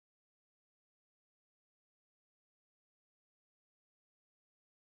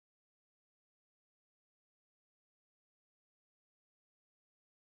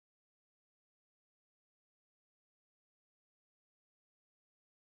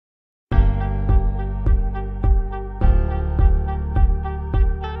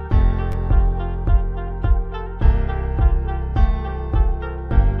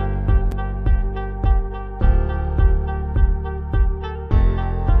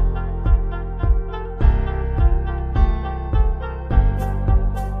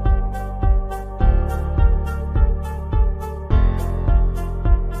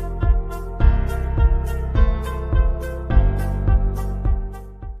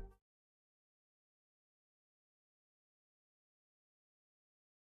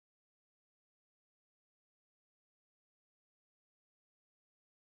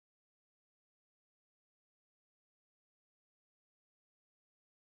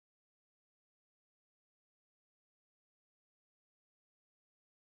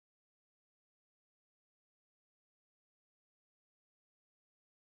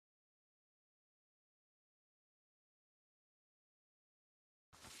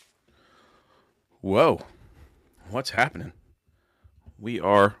Whoa, what's happening?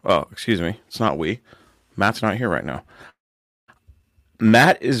 Excuse me, it's not we. Matt's not here right now.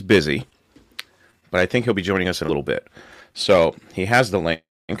 Matt is busy, but I think he'll be joining us in a little bit. So he has the link,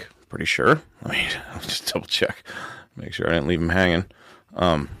 pretty sure. I'll just double check, make sure I didn't leave him hanging.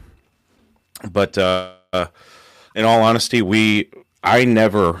 But in all honesty, I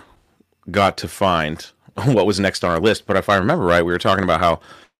never got to find what was next on our list. But if I remember right, we were talking about how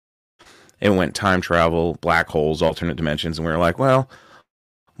it went time travel, black holes, alternate dimensions, and we were like, well,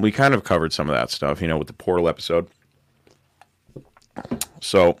 we kind of covered some of that stuff, with the Portal episode.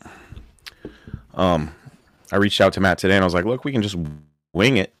 So, I reached out to Matt today, and I was like, look, we can just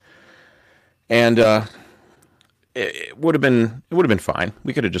wing it, and it would have been fine.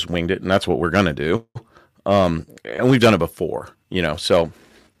 We could have just winged it, and that's what we're gonna do. And we've done it before, So,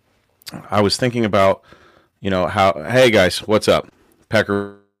 I was thinking about, how. Hey guys, what's up,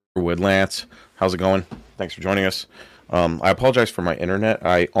 Peckerwood Lance? How's it going? Thanks for joining us. I apologize for my internet.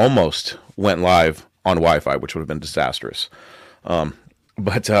 I almost went live on Wi-Fi, which would have been disastrous. So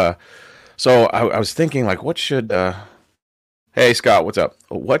I was thinking, like, what should... hey, Scott, what's up?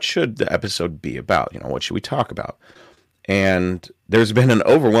 What should the episode be about? What should we talk about? And there's been an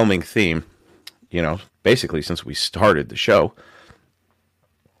overwhelming theme, basically since we started the show.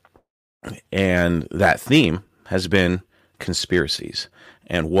 And that theme has been conspiracies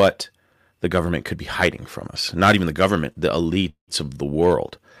and what the government could be hiding from us. Not even the government, the elites of the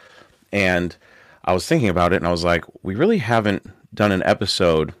world. And I was thinking about it, and I was like, we really haven't done an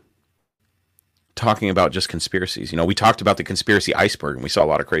episode talking about just conspiracies. We talked about the conspiracy iceberg, and we saw a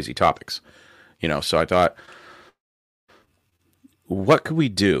lot of crazy topics. So I thought, what could we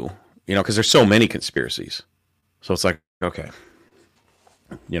do? Because there's so many conspiracies. So it's like, okay,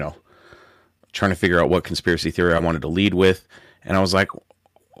 trying to figure out what conspiracy theory I wanted to lead with. And I was like,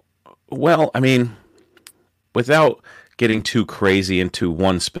 well, I mean, without getting too crazy into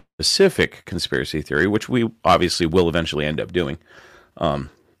one specific conspiracy theory, which we obviously will eventually end up doing, and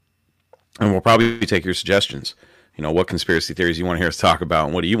we'll probably take your suggestions, what conspiracy theories you want to hear us talk about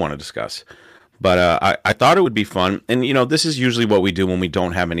and what do you want to discuss. But I thought it would be fun, and this is usually what we do when we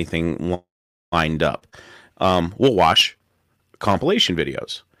don't have anything lined up. We'll watch compilation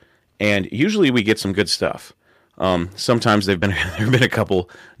videos, and usually we get some good stuff. Sometimes there've been a couple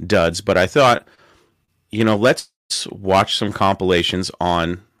duds, but I thought, let's watch some compilations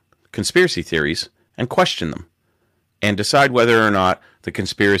on conspiracy theories and question them and decide whether or not the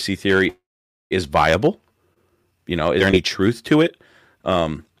conspiracy theory is viable. Is there any truth to it?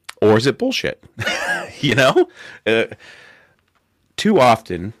 Or is it bullshit? Too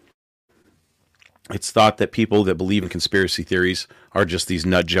often it's thought that people that believe in conspiracy theories are just these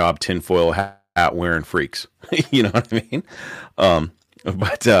nut job tinfoil hat wearing freaks. You know what I mean?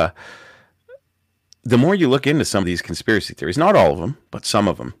 But the more you look into some of these conspiracy theories, not all of them, but some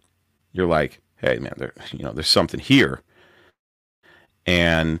of them, you're like, hey man, there's something here.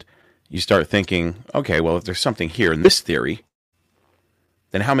 And you start thinking, okay, well, if there's something here in this theory,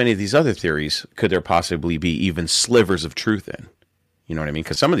 then how many of these other theories could there possibly be even slivers of truth in? You know what I mean?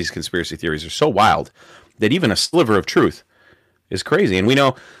 Because some of these conspiracy theories are so wild that even a sliver of truth is crazy. And we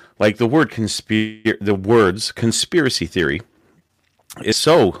know, like, the words conspiracy theory is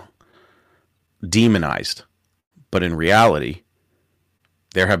so demonized, but in reality,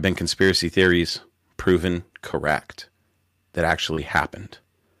 there have been conspiracy theories proven correct that actually happened.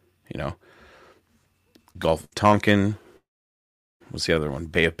 Gulf of Tonkin, what's the other one?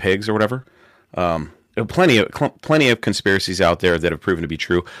 Bay of Pigs or whatever. Plenty of conspiracies out there that have proven to be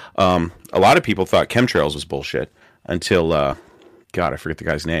true. A lot of people thought chemtrails was bullshit until God, I forget the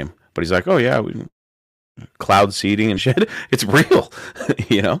guy's name, but he's like, oh yeah, cloud seeding and shit. It's real,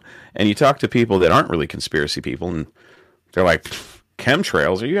 And you talk to people that aren't really conspiracy people, and they're like,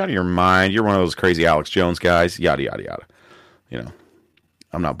 chemtrails? Are you out of your mind? You're one of those crazy Alex Jones guys. Yada yada yada.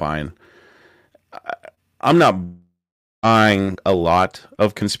 I'm not buying a lot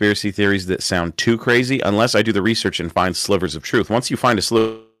of conspiracy theories that sound too crazy unless I do the research and find slivers of truth. Once you find a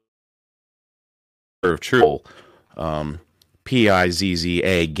sliver of truth,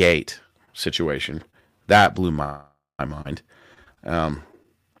 Pizza gate situation, that blew my mind. You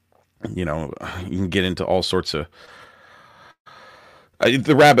can get into all sorts of...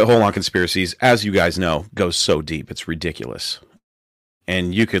 the rabbit hole on conspiracies, as you guys know, goes so deep. It's ridiculous.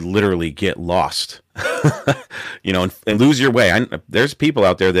 And you could literally get lost, and lose your way. There's people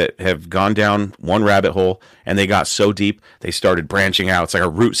out there that have gone down one rabbit hole and they got so deep, they started branching out. It's like a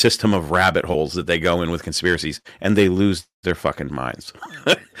root system of rabbit holes that they go in with conspiracies, and they lose their fucking minds,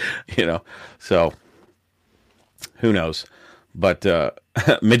 So who knows? But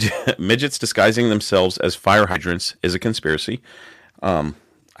midgets disguising themselves as fire hydrants is a conspiracy. I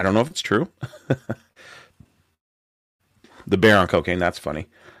don't know if it's true. The bear on cocaine, that's funny.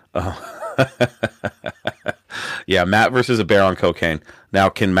 Yeah, Matt versus a bear on cocaine. Now,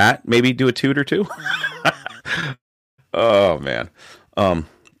 can Matt maybe do a toot or two? Oh man.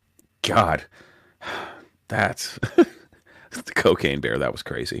 God. That's the cocaine bear. That was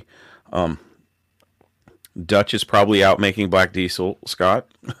crazy. Dutch is probably out making black diesel, Scott.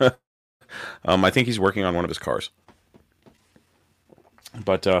 I think he's working on one of his cars.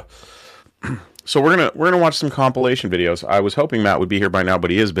 But so we're gonna watch some compilation videos. I was hoping Matt would be here by now,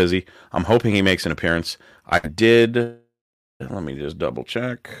 but he is busy. I'm hoping he makes an appearance. I did. Let me just double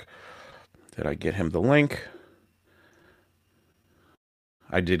check. Did I get him the link?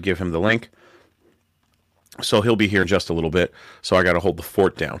 I did give him the link. So he'll be here in just a little bit. So I got to hold the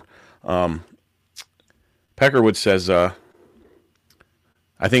fort down. Peckerwood says, I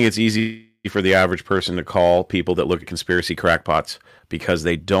think it's easy for the average person to call people that look at conspiracy crackpots because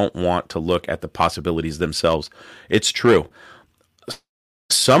they don't want to look at the possibilities themselves. It's true.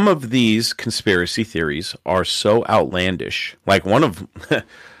 Some of these conspiracy theories are so outlandish. Like one of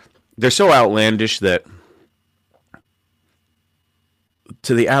they're so outlandish that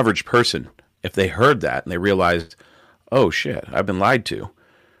to the average person, if they heard that and they realized, oh shit, I've been lied to,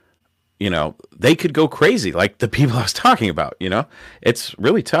 they could go crazy, like the people I was talking about. It's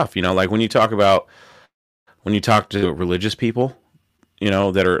really tough. Like when you talk to religious people,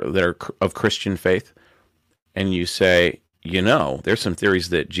 that are of Christian faith, and you say, there's some theories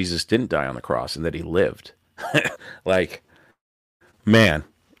that Jesus didn't die on the cross and that he lived. Like, man,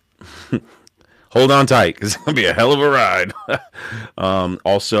 hold on tight because it's gonna be a hell of a ride.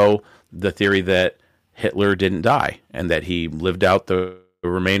 Also, the theory that Hitler didn't die and that he lived out the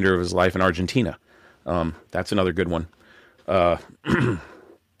remainder of his life in Argentina. That's another good one.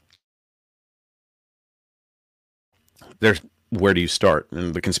 There's where do you start?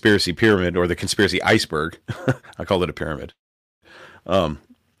 And the conspiracy pyramid or the conspiracy iceberg. I call it a pyramid. The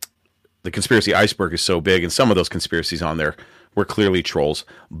conspiracy iceberg is so big, and some of those conspiracies on there were clearly trolls,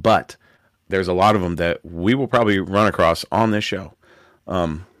 but there's a lot of them that we will probably run across on this show.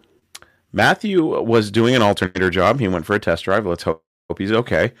 Matthew was doing an alternator job. He went for a test drive. Let's hope he's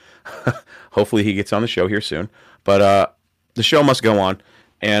okay. Hopefully he gets on the show here soon. But the show must go on,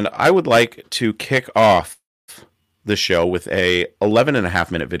 and I would like to kick off the show with a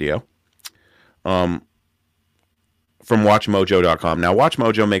 11.5-minute video from WatchMojo.com. Now,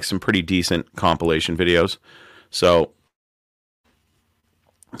 WatchMojo makes some pretty decent compilation videos, so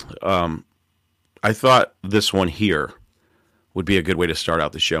I thought this one here would be a good way to start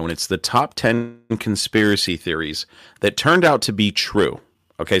out the show, and it's the top 10 conspiracy theories that turned out to be true.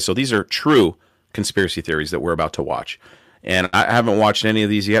 Okay, so these are true conspiracy theories that we're about to watch, and I haven't watched any of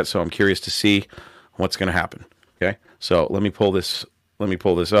these yet, so I'm curious to see what's going to happen. Okay, so let me pull this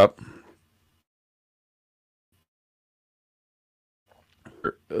up.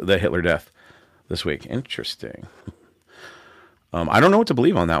 The Hitler death this week. Interesting. I don't know what to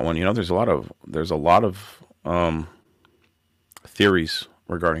believe on that one. There's a lot of theories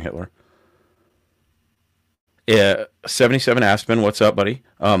regarding Hitler. 77 Aspen, what's up, buddy?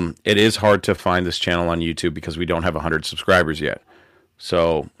 It is hard to find this channel on YouTube because we don't have 100 subscribers yet.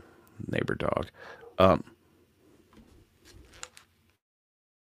 So, neighbor dog.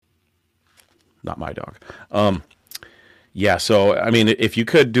 Not my dog. Yeah, so, I mean, if you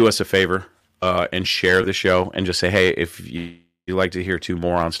could do us a favor and share the show and just say, hey, if you like to hear two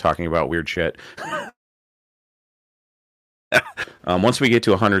morons talking about weird shit. Once we get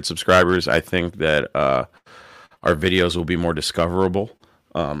to 100 subscribers, I think that our videos will be more discoverable.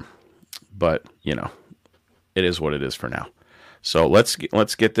 But, it is what it is for now. So let's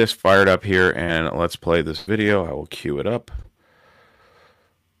get this fired up here and let's play this video. I will cue it up.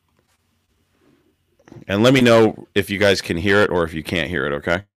 And let me know if you guys can hear it or if you can't hear it,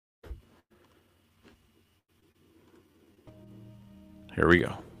 okay? Here we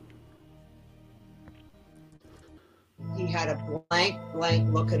go. He had a blank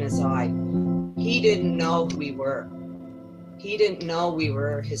look in his eye. He didn't know who we were. He didn't know we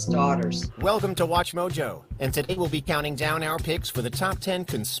were his daughters. Welcome to Watch Mojo, and today we'll be counting down our picks for the top 10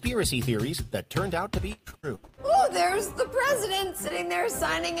 conspiracy theories that turned out to be true. Oh, there's the president sitting there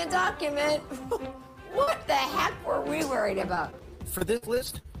signing a document. What the heck were we worried about? For this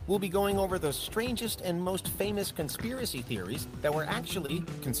list, we'll be going over the strangest and most famous conspiracy theories that were actually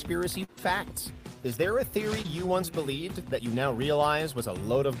conspiracy facts. Is there a theory you once believed that you now realize was a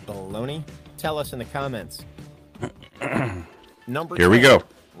load of baloney? Tell us in the comments. Number 10, Here we go.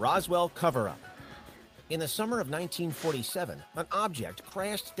 Roswell cover-up. In the summer of 1947, an object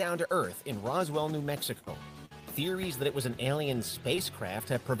crashed down to Earth in Roswell, New Mexico. Theories that it was an alien spacecraft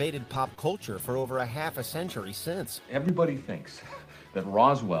have pervaded pop culture for over a half a century since. Everybody thinks that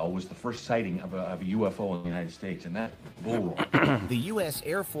Roswell was the first sighting of a UFO in the United States, and that's bull. The U.S.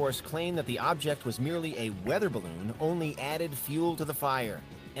 Air Force claimed that the object was merely a weather balloon, only added fuel to the fire.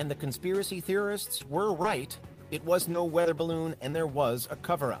 And the conspiracy theorists were right. It was no weather balloon, and there was a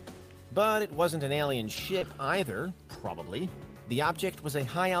cover-up. But it wasn't an alien ship either, probably. The object was a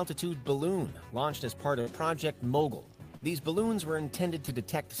high-altitude balloon launched as part of Project Mogul. These balloons were intended to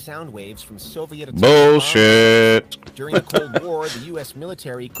detect sound waves from Soviet bullshit. During the Cold War, the U.S.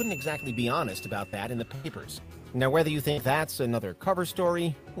 military couldn't exactly be honest about that in the papers. Now, whether you think that's another cover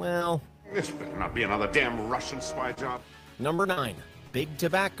story, well... This better not be another damn Russian spy job. Number 9. Big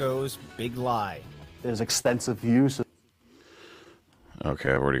Tobacco's Big Lie. There's extensive use of...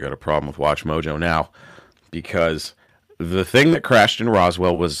 Okay, I've already got a problem with Watch Mojo now, because the thing that crashed in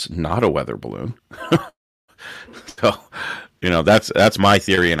Roswell was not a weather balloon. So, that's my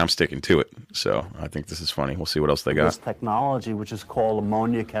theory, and I'm sticking to it. So I think this is funny. We'll see what else they got. This technology, which is called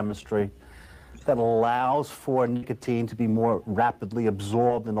ammonia chemistry, that allows for nicotine to be more rapidly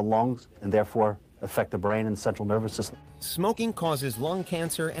absorbed in the lungs and therefore affect the brain and central nervous system. Smoking causes lung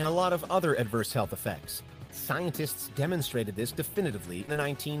cancer and a lot of other adverse health effects. Scientists demonstrated this definitively in the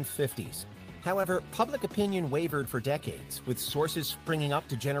 1950s. However, public opinion wavered for decades, with sources springing up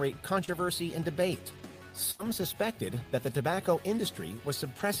to generate controversy and debate. Some suspected that the tobacco industry was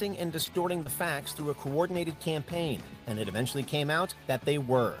suppressing and distorting the facts through a coordinated campaign, and it eventually came out that they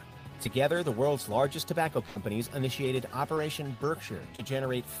were. Together, the world's largest tobacco companies initiated Operation Berkshire to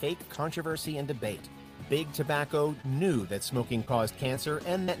generate fake controversy and debate. Big Tobacco knew that smoking caused cancer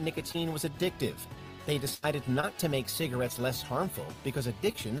and that nicotine was addictive. They decided not to make cigarettes less harmful because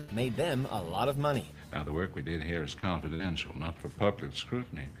addiction made them a lot of money. Now, the work we did here is confidential, not for public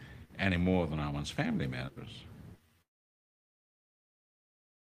scrutiny, any more than our one's family matters.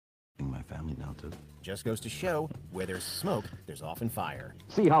 My family now, too. Just goes to show, where there's smoke, there's often fire.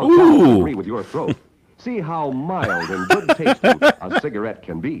 See how tolerant agree with your throat. See how mild and good tasting a cigarette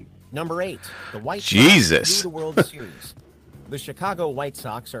can be. Number 8, the White Jesus. Sox win the World Series. The Chicago White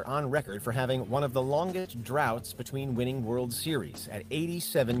Sox are on record for having one of the longest droughts between winning World Series at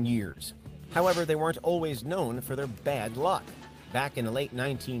 87 years. However, they weren't always known for their bad luck. Back in the late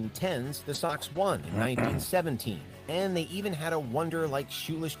 1910s, the Sox won in 1917, and they even had a wonder like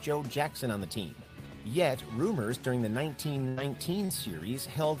Shoeless Joe Jackson on the team. Yet, rumors during the 1919 series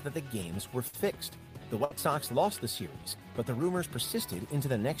held that the games were fixed. The White Sox lost the series, but the rumors persisted into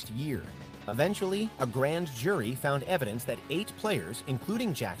the next year. Eventually, a grand jury found evidence that 8 players,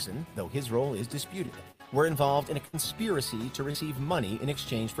 including Jackson, though his role is disputed, were involved in a conspiracy to receive money in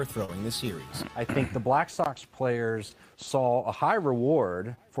exchange for throwing the series. I think the Black Sox players saw a high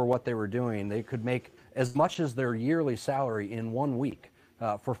reward for what they were doing. They could make as much as their yearly salary in 1 week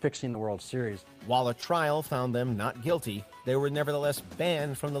for fixing the World Series. While a trial found them not guilty, they were nevertheless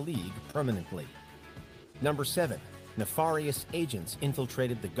banned from the league permanently. Number 7, nefarious agents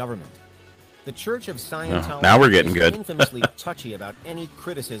infiltrated the government. The Church of Scientology now we're getting good. is infamously touchy about any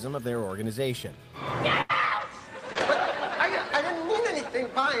criticism of their organization. But I didn't mean anything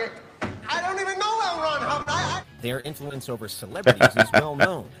by it. I don't even know L. Ron Hubbard. Their influence over celebrities is well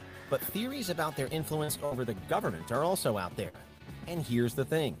known, but theories about their influence over the government are also out there. And here's the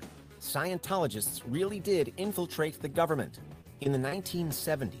thing. Scientologists really did infiltrate the government. In the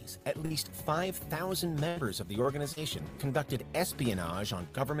 1970s, at least 5,000 members of the organization conducted espionage on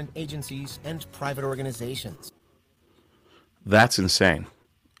government agencies and private organizations. That's insane.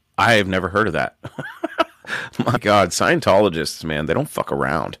 I have never heard of that. My God, Scientologists, man, they don't fuck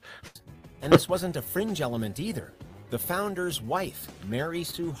around. And this wasn't a fringe element either. The founder's wife, Mary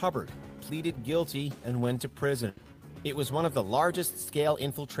Sue Hubbard, pleaded guilty and went to prison. It was one of the largest scale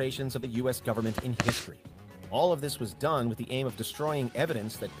infiltrations of the U.S. government in history. All of this was done with the aim of destroying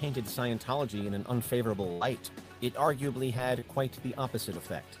evidence that painted Scientology in an unfavorable light. It arguably had quite the opposite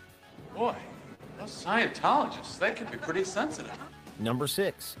effect. Boy, those Scientologists, they can be pretty sensitive. Number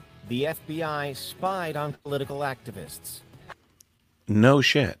 6, the FBI spied on political activists. No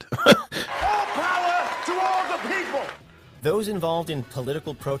shit. All power to all the people! Those involved in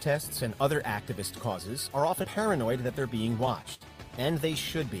political protests and other activist causes are often paranoid that they're being watched. And they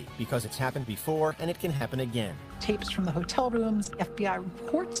should be, because it's happened before and it can happen again. Tapes from the hotel rooms, FBI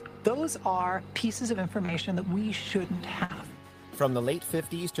reports, those are pieces of information that we shouldn't have. From the late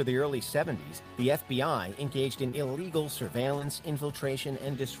 50s to the early 70s, the FBI engaged in illegal surveillance, infiltration,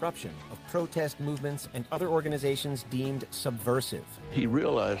 and disruption of protest movements and other organizations deemed subversive. He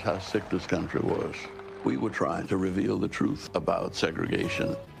realized how sick this country was. we were trying to reveal the truth about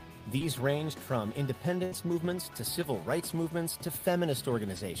segregation. These ranged from independence movements to civil rights movements to feminist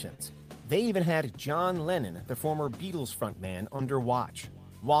organizations. They even had John Lennon, the former Beatles frontman, under watch.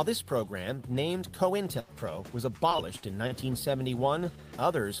 While this program, named COINTELPRO, was abolished in 1971,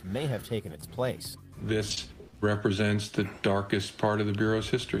 others may have taken its place. This represents the darkest part of the Bureau's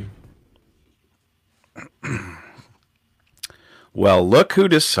history. Well, look who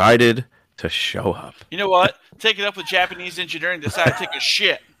decided to show up. You know what? Take it up with Japanese engineering, decide to take a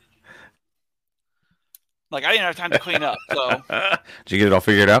shit. Like, I didn't have time to clean up, so. Did you get it all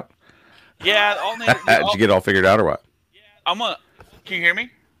figured out? Yeah. Did you get it all figured out or what? Can you hear me?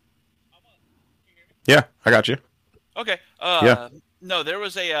 Yeah, I got you. Okay. Yeah. No, there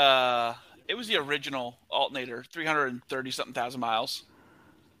was it was the original alternator, 330-something thousand miles.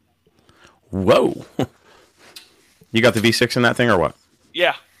 Whoa. You got the V6 in that thing or what?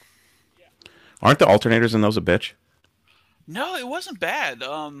 Yeah. Aren't the alternators in those a bitch? No, it wasn't bad.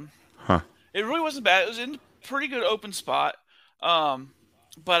 Huh. It really wasn't bad. It was in a pretty good open spot.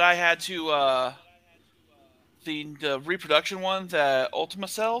 But I had to the reproduction one that Ultima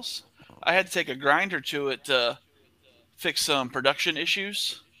sells, I had to take a grinder to it to fix some production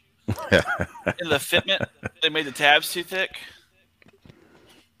issues. In the fitment, they made the tabs too thick.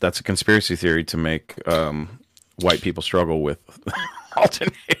 That's a conspiracy theory to make white people struggle with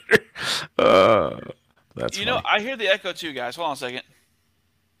alternator. That's you know, funny. I hear the echo too, guys. Hold on a second.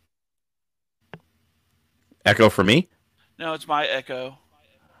 Echo for me? No, it's my echo.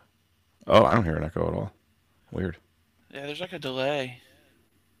 Oh, I don't hear an echo at all. Weird. Yeah, there's like a delay.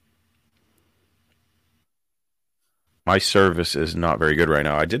 My service is not very good right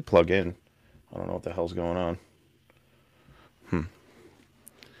now. I did plug in. I don't know what the hell's going on. Okay,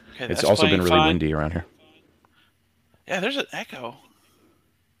 it's that's also been playing really fine. windy around here. Yeah, there's an echo.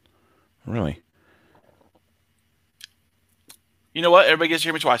 Really? You know what? Everybody gets to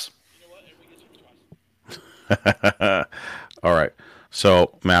hear me twice. All right.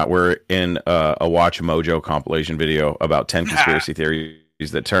 So, Matt, we're in a Watch Mojo compilation video about 10 conspiracy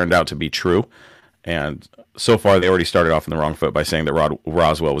theories that turned out to be true. And so far, they already started off on the wrong foot by saying that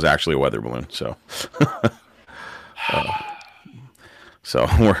Roswell was actually a weather balloon. So, so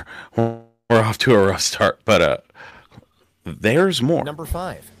we're off to a rough start. But there's more. Number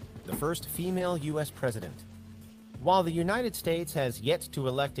 5, the first female U.S. president. While the United States has yet to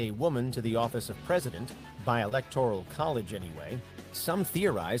elect a woman to the office of president, by electoral college anyway, some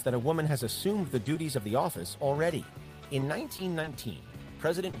theorize that a woman has assumed the duties of the office already. In 1919,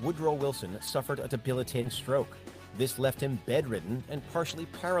 President Woodrow Wilson suffered a debilitating stroke. This left him bedridden and partially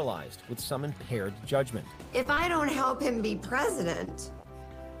paralyzed with some impaired judgment. If I don't help him be president,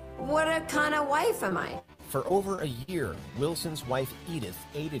 what kind of wife am I? For over a year, Wilson's wife Edith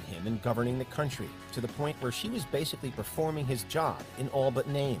aided him in governing the country, to the point where she was basically performing his job in all but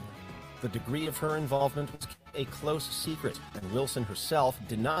name. The degree of her involvement was a close secret, and Wilson herself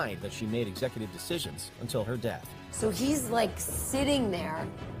denied that she made executive decisions until her death. So he's like sitting there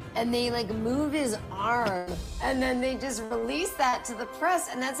and they like move his arm and then they just release that to the press,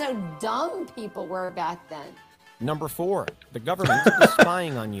 and that's how dumb people were back then. Number 4, the government is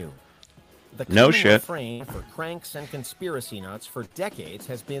spying on you. The No common shit. refrain for cranks and conspiracy nuts for decades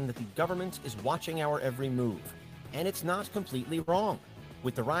has been that the government is watching our every move. And it's not completely wrong.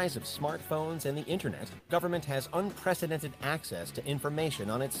 With the rise of smartphones and the internet, government has unprecedented access to information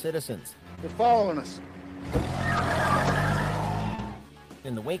on its citizens. They're following us.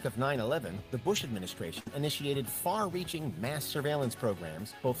 In the wake of 9/11, the Bush administration initiated far-reaching mass surveillance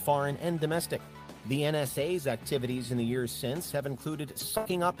programs, both foreign and domestic. The NSA's activities in the years since have included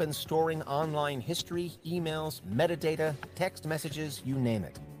sucking up and storing online history, emails, metadata, text messages, you name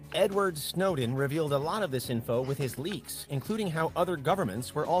it. Edward Snowden revealed a lot of this info with his leaks, including how other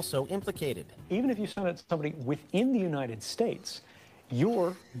governments were also implicated. Even if you send it to somebody within the United States,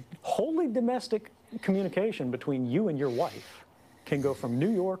 your wholly domestic communication between you and your wife can go from New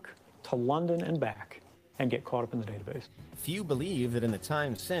York to London and back and get caught up in the database. Few believe that in the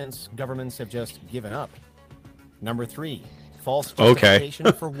time since, governments have just given up. Number 3, false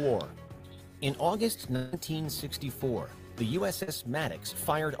justification for war. In August 1964, the USS Maddox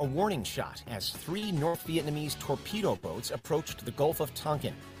fired a warning shot as 3 North Vietnamese torpedo boats approached the Gulf of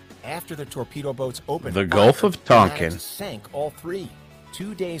Tonkin. After the torpedo boats opened The fire, Gulf of Tonkin. Maddox sank all 3.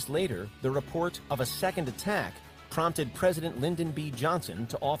 2 days later, the report of a second attack prompted President Lyndon B. Johnson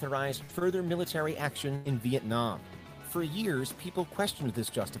to authorize further military action in Vietnam. For years, people questioned this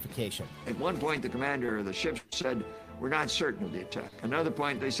justification. At one point, the commander of the ship said, "We're not certain of the attack." Another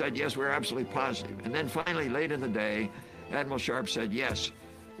point, they said, "Yes, we're absolutely positive." And then finally, late in the day, Admiral Sharp said, "Yes,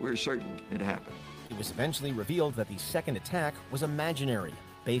 we're certain it happened." It was eventually revealed that the second attack was imaginary,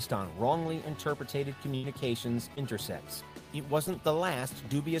 based on wrongly interpreted communications intercepts. It wasn't the last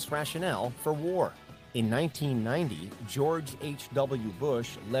dubious rationale for war. In 1990, George H.W.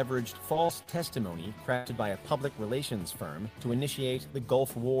 Bush leveraged false testimony crafted by a public relations firm to initiate the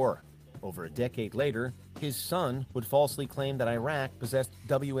Gulf War. Over a decade later, his son would falsely claim that Iraq possessed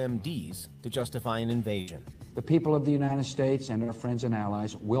WMDs to justify an invasion. The people of the United States and our friends and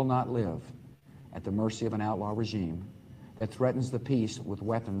allies will not live at the mercy of an outlaw regime that threatens the peace with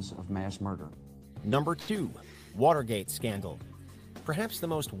weapons of mass murder. Number 2, Watergate scandal. Perhaps the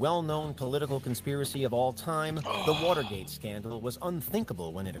most well-known political conspiracy of all time, the Watergate scandal was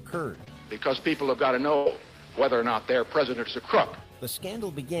unthinkable when it occurred. Because people have got to know whether or not their president's a crook. The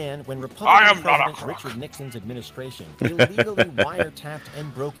scandal began when Republican President Richard Nixon's administration illegally wiretapped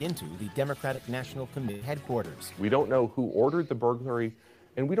and broke into the Democratic National Committee headquarters. We don't know who ordered the burglary,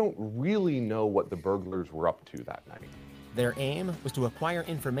 and we don't really know what the burglars were up to that night. Their aim was to acquire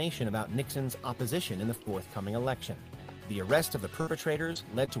information about Nixon's opposition in the forthcoming election. The arrest of the perpetrators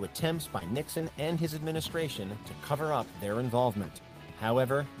led to attempts by Nixon and his administration to cover up their involvement.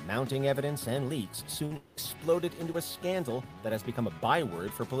 However, mounting evidence and leaks soon exploded into a scandal that has become a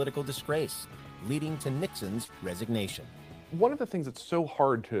byword for political disgrace, leading to Nixon's resignation. One of the things that's so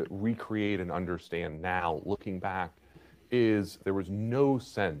hard to recreate and understand now, looking back, is there was no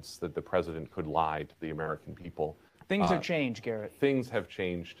sense that the president could lie to the American people. Things have changed, Garrett. Things have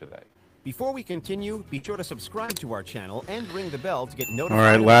changed today. Before we continue, be sure to subscribe to our channel and ring the bell to get notified. All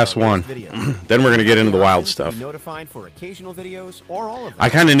right, last one. Then we're going to get into the wild stuff. Notified for occasional videos or all of them. I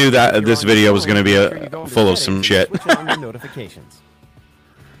kind of knew that this video was going to be full of some shit. Switch on your notifications.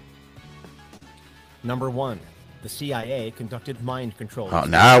 Number 1, the CIA conducted mind control. Oh,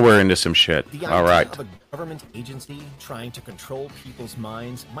 now we're into some shit. All right. The idea of a government agency trying to control people's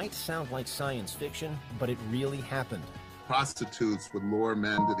minds might sound like science fiction, but it really happened. Prostitutes would lure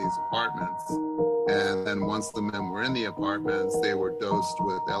men to these apartments, and then once the men were in the apartments, they were dosed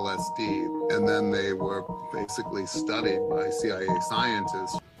with LSD, and then they were basically studied by CIA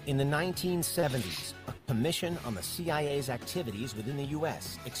scientists. In the 1970s, a commission on the CIA's activities within the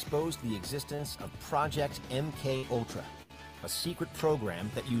U.S. exposed the existence of Project MK-Ultra, a secret program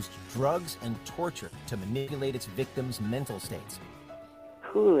that used drugs and torture to manipulate its victims' mental states.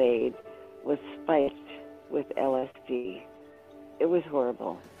 Kool-Aid was spiced with LSD. It was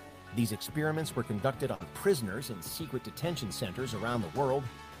horrible. These experiments were conducted on prisoners in secret detention centers around the world,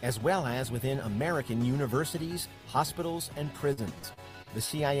 as well as within American universities, hospitals, and prisons. The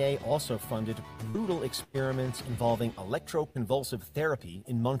CIA also funded brutal experiments involving electroconvulsive therapy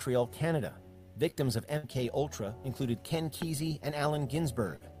in Montreal, Canada. Victims of MK-Ultra included Ken Kesey and Allen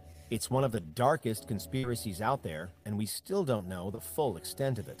Ginsberg. It's one of the darkest conspiracies out there, and we still don't know the full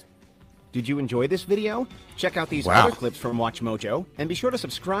extent of it. Did you enjoy this video? Check out these other clips from WatchMojo, and be sure to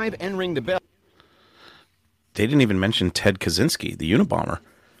subscribe and ring the bell. They didn't even mention Ted Kaczynski, the Unabomber.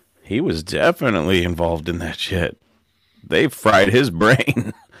 He was definitely involved in that shit. They fried his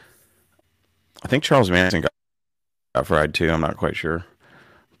brain. I think Charles Manson got fried too. I'm not quite sure,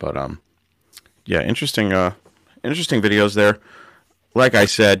 but yeah, interesting videos there. Like I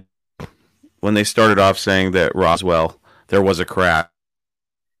said, when they started off saying that Roswell, there was a crash,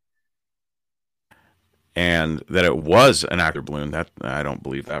 and that it was an actor balloon, that I don't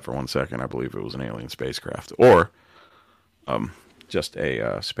believe that for 1 second. I believe it was an alien spacecraft, or just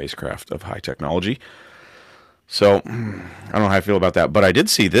a spacecraft of high technology. So I don't know how I feel about that, but I did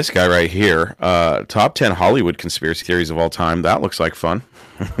see this guy right here, top 10 Hollywood conspiracy theories of all time. That looks like fun.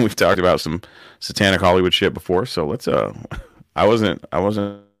 We've talked about some satanic Hollywood shit before, so let's. I wasn't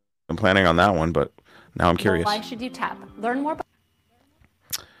planning on that one, but now I'm curious. Why should you tap? Learn more about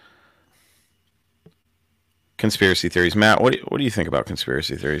conspiracy theories. Matt, what do you think about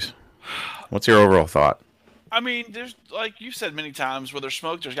conspiracy theories? What's your overall thought? I mean, there's, like you said many times, where there's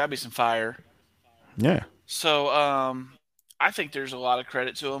smoke, there's got to be some fire. Yeah. So, I think there's a lot of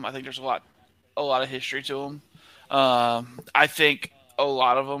credit to them. I think there's a lot of history to them. I think a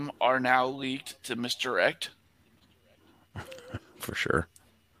lot of them are now leaked to misdirect. For sure.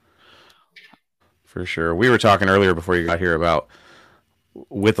 For sure. We were talking earlier before you got here about,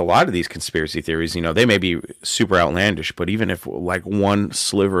 with a lot of these conspiracy theories, you know, they may be super outlandish, but even if like one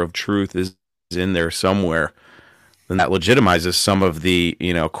sliver of truth is in there somewhere, then that legitimizes some of the,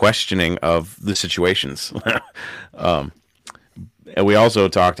 you know, questioning of the situations. And we also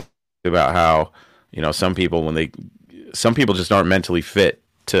talked about how, you know, some people just aren't mentally fit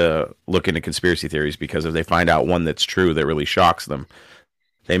to look into conspiracy theories, because if they find out one that's true that really shocks them,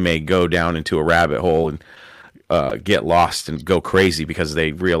 they may go down into a rabbit hole and get lost and go crazy because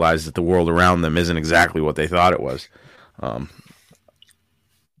they realize that the world around them isn't exactly what they thought it was.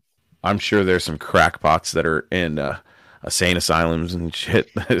 I'm sure there's some crackpots that are in insane asylums and shit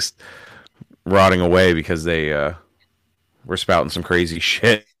that's rotting away because they were spouting some crazy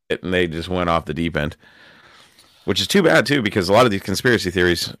shit and they just went off the deep end. Which is too bad too, because a lot of these conspiracy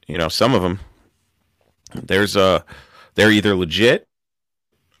theories, some of them, they're either legit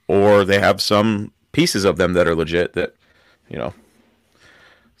or they have some pieces of them that are legit that,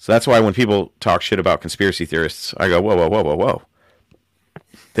 So that's why when people talk shit about conspiracy theorists, I go, whoa, whoa, whoa, whoa, whoa.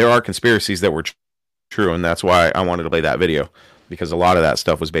 There are conspiracies that were true, and that's why I wanted to play that video, because a lot of that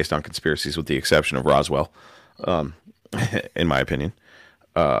stuff was based on conspiracies with the exception of Roswell, in my opinion.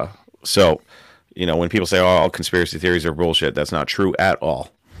 So, when people say, all conspiracy theories are bullshit, that's not true at all.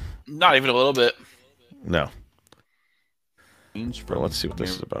 Not even a little bit. No. Well, let's see what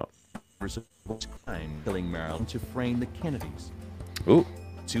this is about. Killing Marilyn to frame the Kennedys. Ooh.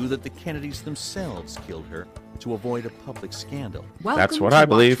 Two, that the Kennedys themselves killed her to avoid a public scandal. That's what I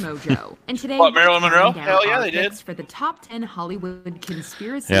believe. Mojo. And today, what, Marilyn Monroe? Hell yeah, they did. For the top 10 Hollywood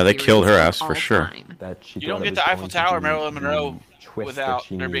conspiracy. Yeah, they killed her ass for sure. You don't get the Eiffel Tower, Marilyn Monroe, without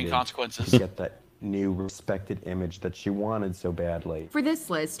there being consequences. To get that new respected image that she wanted so badly. For this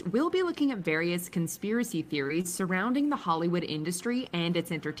list, we'll be looking at various conspiracy theories surrounding the Hollywood industry and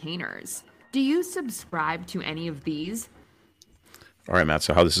its entertainers. Do you subscribe to any of these? All right, Matt,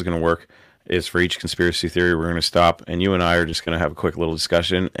 so how this is going to work is for each conspiracy theory, we're going to stop, and you and I are just going to have a quick little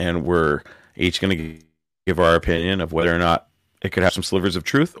discussion, and we're each going to give our opinion of whether or not it could have some slivers of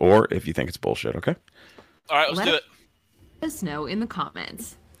truth, or if you think it's bullshit, okay? All right, let's do it. Let us know in the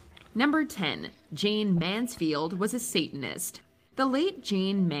comments. Number 10, Jane Mansfield was a Satanist. The late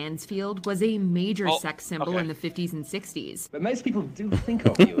Jane Mansfield was a major sex symbol in the 50s and 60s. But most people do think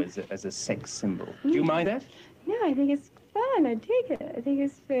of you as a sex symbol. Do you mind that? No, I think it's fun. I dig it. I think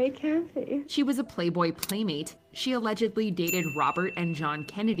it's very campy. She was a Playboy playmate. She allegedly dated Robert and John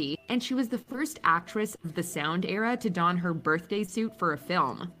Kennedy, and she was the first actress of the sound era to don her birthday suit for a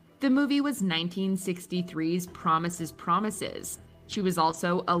film. The movie was 1963's Promises, Promises. She was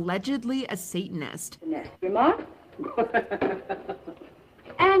also allegedly a Satanist. Nasty remark?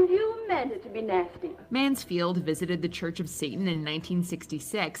 And you meant it to be nasty. Mansfield visited the Church of Satan in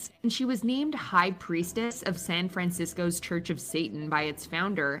 1966, and she was named High Priestess of San Francisco's Church of Satan by its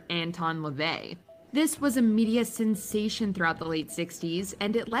founder, Anton LaVey. This was a media sensation throughout the late 60s,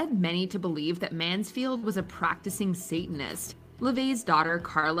 and it led many to believe that Mansfield was a practicing Satanist. LaVey's daughter,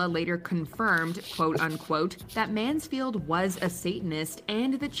 Carla, later confirmed, quote-unquote, that Mansfield was a Satanist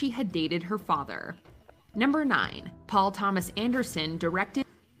and that she had dated her father. Number 9, Paul Thomas Anderson directed...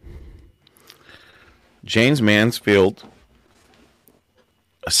 James Mansfield,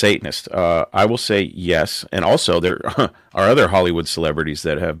 a Satanist. I will say yes. And also there are other Hollywood celebrities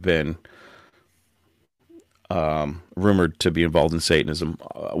that have been rumored to be involved in Satanism.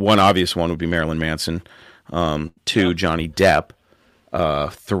 One obvious one would be Marilyn Manson. 2, Johnny Depp.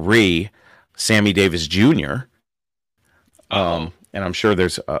 3, Sammy Davis Jr. And I'm sure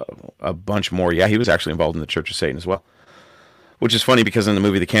there's a bunch more. Yeah, he was actually involved in the Church of Satan as well. Which is funny because in the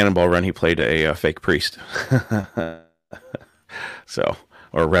movie The Cannonball Run, he played a fake priest. So,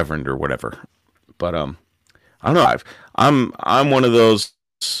 or reverend or whatever. But I don't know. I'm one of those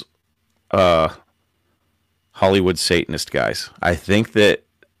Hollywood Satanist guys. I think that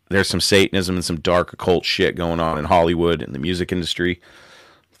there's some Satanism and some dark occult shit going on in Hollywood and the music industry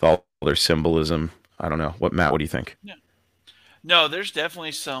with all their symbolism. I don't know. Matt, what do you think? Yeah. No, there's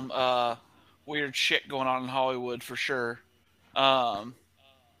definitely some weird shit going on in Hollywood for sure. I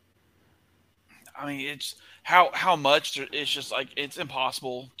mean, it's how much it's just like it's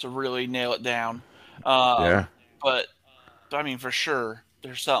impossible to really nail it down. Yeah. But I mean, for sure,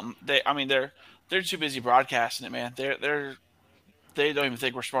 there's something. They're too busy broadcasting it, man. They don't even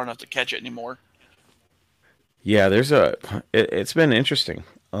think we're smart enough to catch it anymore. Yeah, it's been interesting.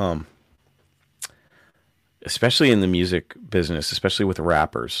 Especially in the music business, especially with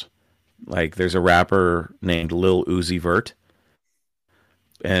rappers. Like, there's a rapper named Lil Uzi Vert.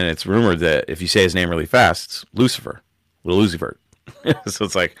 And it's rumored that if you say his name really fast, it's Lucifer. Lil Uzi Vert. So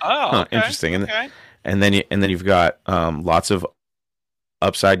it's like, okay, interesting. Okay. And then you've got lots of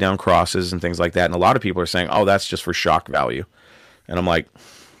upside down crosses and things like that. And a lot of people are saying, oh, that's just for shock value. And I'm like,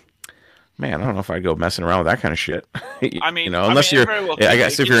 man, I don't know if I'd go messing around with that kind of shit. Unless you're, I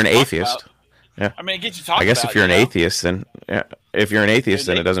guess if you're an atheist. Yeah. I mean, it gets you talking. I guess about, if you're an atheist,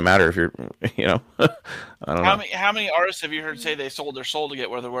 then it doesn't matter if you're, I don't know. How many artists have you heard say they sold their soul to get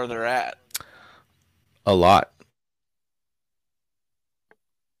where they're at? A lot.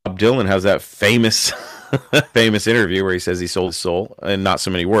 Bob Dylan has that famous famous interview where he says he sold his soul, and not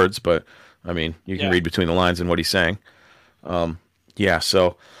so many words, but I mean, you can read between the lines in what he's saying. Yeah,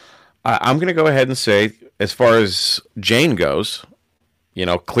 so I'm going to go ahead and say, as far as Jane goes, you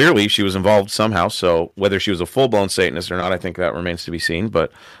know, clearly she was involved somehow. So whether she was a full-blown Satanist or not, I think that remains to be seen.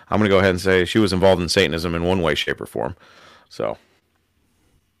 But I'm going to go ahead and say she was involved in Satanism in one way, shape, or form. So,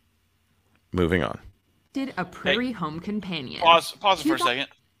 moving on. Did a prairie home companion. Pause it for a second.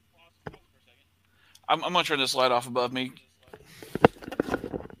 I'm going to turn this light off above me.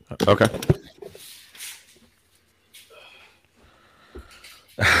 Okay.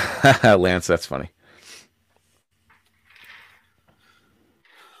 Lance, that's funny.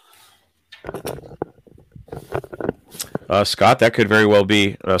 Scott, that could very well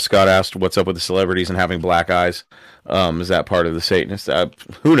be. Scott asked, "What's up with the celebrities and having black eyes? Is that part of the Satanist?"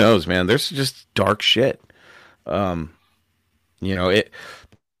 Who knows, man? There's just dark shit. You know it.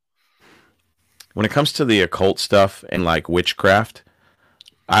 When it comes to the occult stuff and like witchcraft,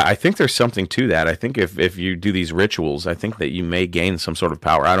 I think there's something to that. I think if you do these rituals, I think that you may gain some sort of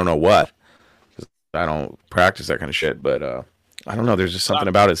power. I don't know what. I don't practice that kind of shit, but I don't know. There's just something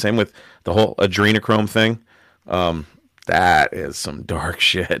about it. Same with the whole adrenochrome thing. That is some dark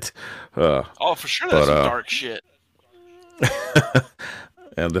shit. For sure, that's some dark shit.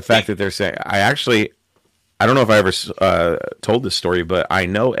 And the fact that they're saying, I don't know if I ever told this story, but I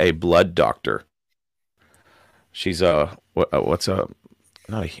know a blood doctor. She's is it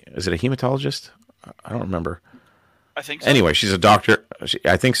a hematologist? I don't remember. I think so. Anyway, she's a doctor.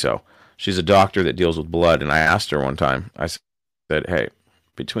 I think so. She's a doctor that deals with blood. And I asked her one time, I said, "Hey,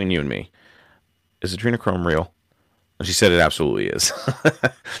 between you and me, is adrenochrome real?" And she said it absolutely is.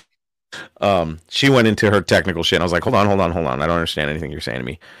 She went into her technical shit. And I was like, hold on. I don't understand anything you're saying to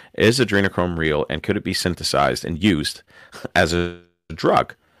me. Is adrenochrome real? And could it be synthesized and used as a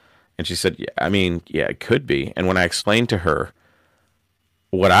drug? And she said, yeah, it could be. And when I explained to her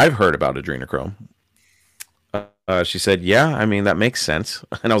what I've heard about adrenochrome, she said, yeah, that makes sense.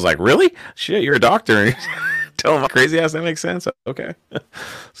 And I was like, really? Shit, you're a doctor. Tell him how crazy ass that makes sense. Okay.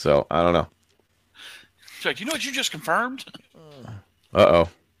 So, I don't know. She's like, you know what you just confirmed? Uh-oh.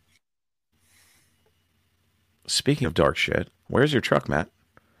 Speaking of dark shit, where's your truck, Matt?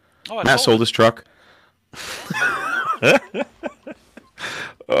 Matt sold his truck.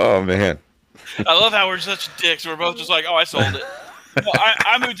 Oh, man. I love how we're such dicks. We're both just like, I sold it. Well,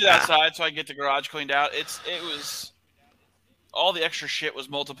 I moved to that side so I can get the garage cleaned out. It was all the extra shit was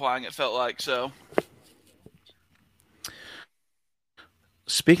multiplying, it felt like, so.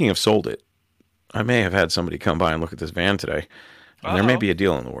 Speaking of sold it, I may have had somebody come by and look at this van today. And there may be a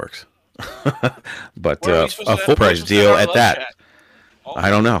deal in the works. But a full price deal at that. I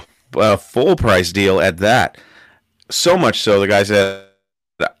don't know. A full price deal at that. So much so the guy said,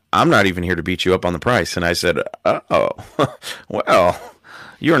 "I'm not even here to beat you up on the price." And I said, "Oh, well,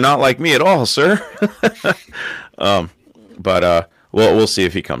 you're not like me at all, sir." But we'll see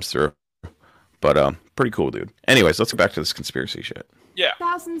if he comes through. But pretty cool, dude. Anyways, let's go back to this conspiracy shit. Yeah.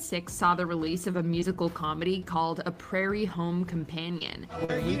 2006 saw the release of a musical comedy called A Prairie Home Companion.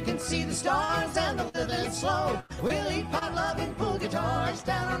 Where you can see the stars and the living slow. We'll eat potluck and pull guitars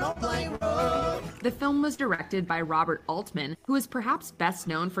down an old plain road. The film was directed by Robert Altman, who is perhaps best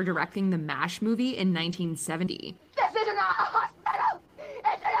known for directing the MASH movie in 1970. This isn't a hospital!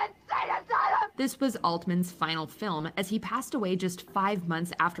 It's an insane asylum! This was Altman's final film, as he passed away just 5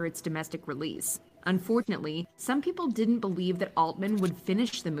 months after its domestic release. Unfortunately, some people didn't believe that Altman would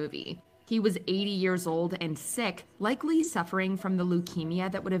finish the movie. He was 80 years old and sick, likely suffering from the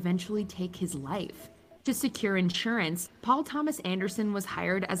leukemia that would eventually take his life. To secure insurance, Paul Thomas Anderson was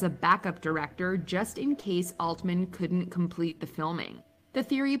hired as a backup director just in case Altman couldn't complete the filming. The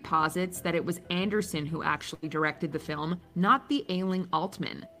theory posits that it was Anderson who actually directed the film, not the ailing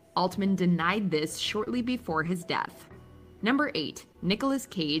Altman. Altman denied this shortly before his death. Number 8. Nicolas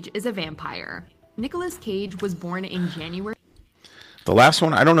Cage is a vampire. Nicolas Cage was born in January. The last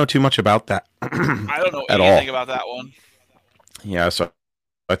one, I don't know too much about that. I don't know anything about that one. Yeah, so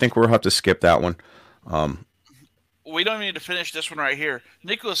I think we'll have to skip that one. We don't need to finish this one right here.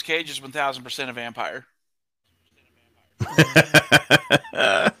 Nicolas Cage is 1,000% a vampire.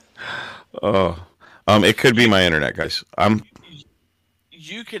 It could be my internet, guys.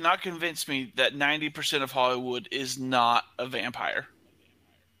 You cannot convince me that 90% of Hollywood is not a vampire.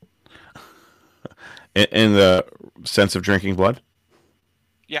 In the sense of drinking blood?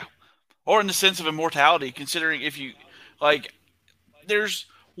 Yeah. Or in the sense of immortality, considering if you, there's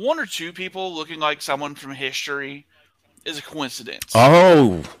one or two people looking like someone from history is a coincidence.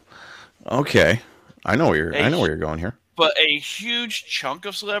 Oh, okay. I know where you're going here. But a huge chunk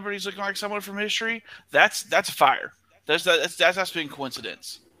of celebrities looking like someone from history, that's fire. That's being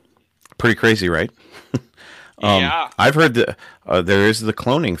coincidence. Pretty crazy, right? Yeah. I've heard that there is the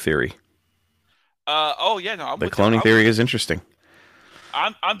cloning theory. Oh yeah, no. The cloning theory is interesting.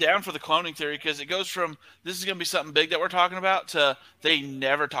 I'm down for the cloning theory because it goes from this is going to be something big that we're talking about to they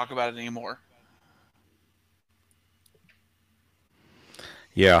never talk about it anymore.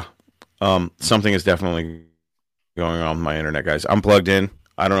 Yeah. Something is definitely going on with my internet, guys. I'm plugged in.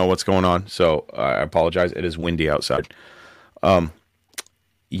 I don't know what's going on, so I apologize. It is windy outside.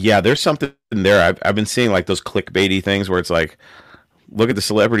 Yeah, there's something there. I've been seeing like those clickbaity things where it's like, look at the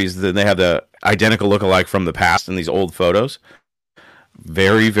celebrities, then they have the identical lookalike from the past in these old photos.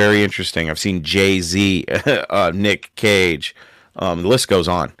 Very, very interesting. I've seen Jay-Z, Nick Cage. The list goes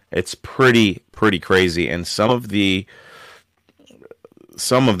on. It's pretty crazy, and some of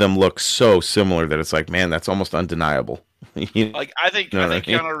them look so similar that it's like, man, that's almost undeniable. Like I think know what I mean?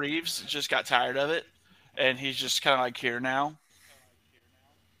 Keanu Reeves just got tired of it, and he's just kind of like here now.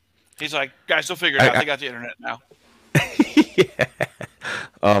 He's like, guys, they'll figure it out. They got the internet now.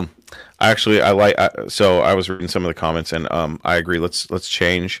 Actually, so I was reading some of the comments, and I agree. Let's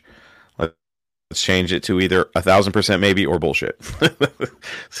change it to either 1,000% maybe or bullshit.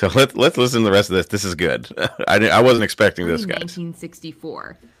 So let's listen to the rest of this. This is good. I wasn't expecting this, guys.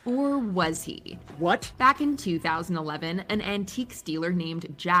 1964. Or was he? What? Back in 2011, an antique dealer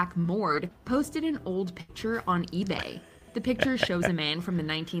named Jack Mord posted an old picture on eBay. The picture shows a man from the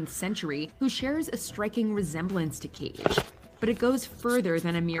 19th century who shares a striking resemblance to Cage. But it goes further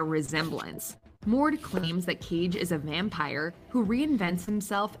than a mere resemblance. Mord claims that Cage is a vampire who reinvents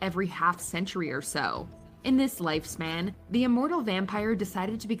himself every half-century or so. In this lifespan, the immortal vampire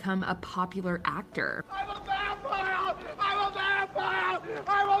decided to become a popular actor. I'm a vampire! I'm a vampire!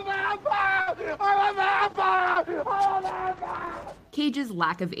 I'm a vampire! I'm a vampire! I'm a vampire! Cage's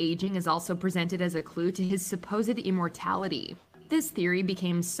lack of aging is also presented as a clue to his supposed immortality. This theory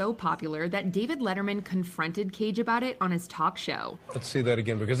became so popular that David Letterman confronted Cage about it on his talk show. Let's see that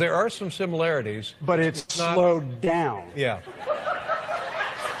again, because there are some similarities. But it's slowed down. Yeah.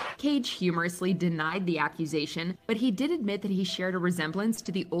 Cage humorously denied the accusation, but he did admit that he shared a resemblance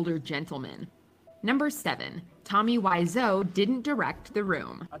to the older gentleman. Number 7. Tommy Wiseau didn't direct The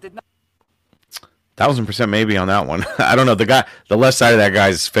Room. 1,000% maybe on that one. I don't know. The left side of that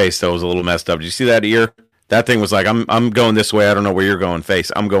guy's face though was a little messed up. Did you see that ear? That thing was like, I'm going this way. I don't know where you're going, face.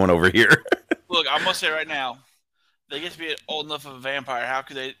 I'm going over here. Look, I'm gonna say right now, they get to be old enough of a vampire. How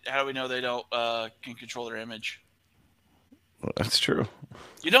do we know they don't can control their image? Well, that's true.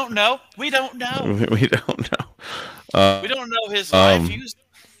 You don't know. We don't know. We don't know. We don't know his life.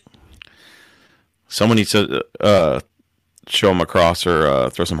 Someone needs to show him a cross or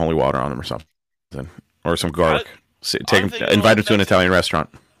throw some holy water on him or something, or some garlic. Invite him to an Italian restaurant.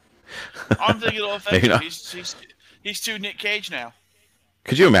 I'm thinking it'll affect him. He's too Nick Cage now.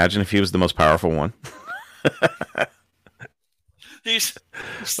 Could you imagine if he was the most powerful one? He's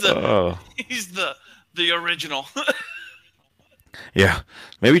the original. Yeah,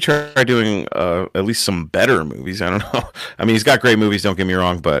 maybe try doing at least some better movies. I don't know. I mean, he's got great movies. Don't get me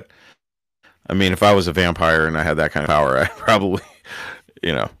wrong, but I mean, if I was a vampire and I had that kind of power, I probably,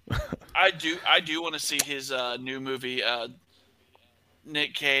 I do want to see his new movie,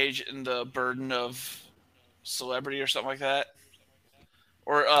 Nick Cage and the Burden of Celebrity or something like that,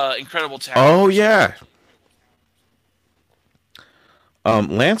 or Incredible Talent. Oh yeah.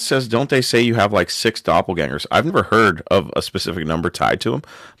 Lance says, don't they say you have like 6 doppelgangers? I've never heard of a specific number tied to him,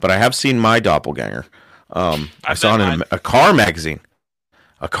 but I have seen my doppelganger. I saw it in a car magazine.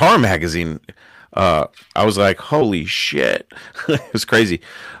 I was like, holy shit. It was crazy.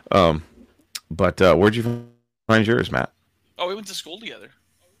 But where'd you find yours, Matt? Oh, we went to school together.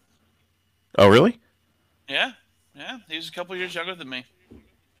 Oh, really? Yeah. He was a couple years younger than me.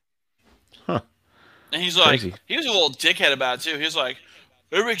 Huh. And he's like, Crazy. he was a little dickhead about it too. He was like,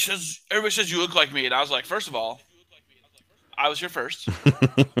 everybody says you look like me, and I was like, first of all, I was here first,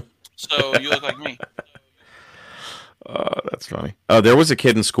 so you look like me. That's funny. There was a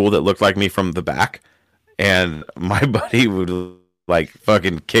kid in school that looked like me from the back, and my buddy would like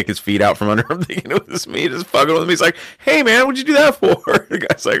fucking kick his feet out from under him, thinking it was me, just fucking with him. He's like, "Hey man, what'd you do that for?" The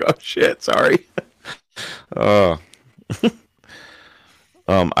guy's like, "Oh shit, sorry."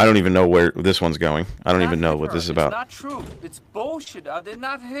 I don't even know where this one's going. I don't even know what this is about. It's not true. It's bullshit. I did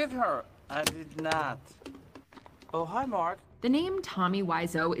not hit her. I did not. Oh, hi, Mark. The name Tommy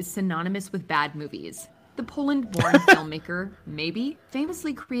Wiseau is synonymous with bad movies. The Poland-born filmmaker, maybe,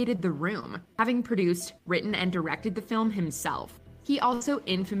 famously created The Room, having produced, written, and directed the film himself. He also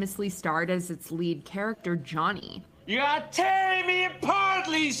infamously starred as its lead character, Johnny. You are tearing me apart,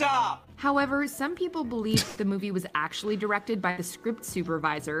 Lisa! However, some people believe the movie was actually directed by the script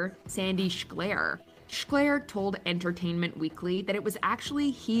supervisor, Sandy Schklair. Schklair told Entertainment Weekly that it was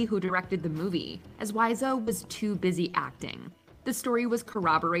actually he who directed the movie, as Wiseau was too busy acting. The story was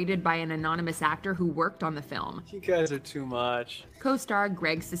corroborated by an anonymous actor who worked on the film. You guys are too much. Co-star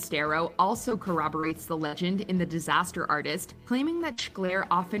Greg Sestero also corroborates the legend in The Disaster Artist, claiming that Schklair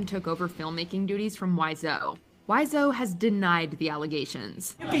often took over filmmaking duties from Wiseau. Wiseau has denied the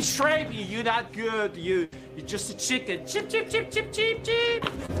allegations. You betrayed me. You're not good. You're just a chicken. Chip, chip, chip, chip, chip, chip.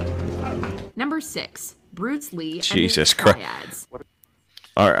 Number 6, Bruce Lee and Jesus his Christ. Triads.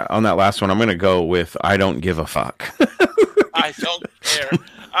 All right, on that last one, I'm going to go with I don't give a fuck. I don't care.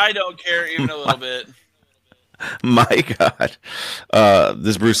 I don't care even a little bit. My God.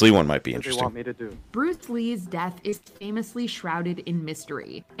 This Bruce Lee one might be What do you interesting. want me to do? Bruce Lee's death is famously shrouded in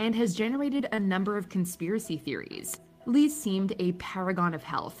mystery and has generated a number of conspiracy theories. Lee seemed a paragon of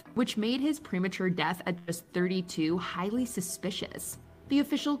health, which made his premature death at just 32 highly suspicious. The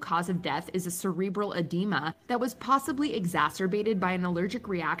official cause of death is a cerebral edema that was possibly exacerbated by an allergic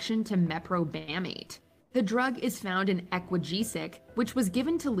reaction to meprobamate. The drug is found in Equagesic, which was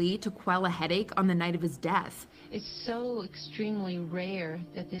given to Lee to quell a headache on the night of his death. It's so extremely rare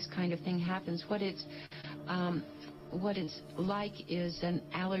that this kind of thing happens. What it's like is an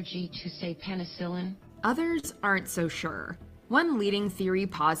allergy to, say, penicillin. Others aren't so sure. One leading theory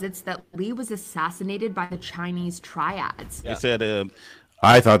posits that Lee was assassinated by the Chinese triads. They said,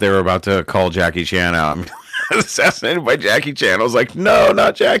 I thought they were about to call Jackie Chan out. Assassinated by Jackie Chan. I was like, no,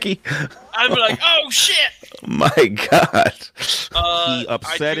 not Jackie. I'd be like, oh shit! My God. he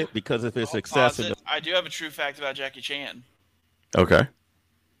upset it because of his excessive. I do have a true fact about Jackie Chan. Okay.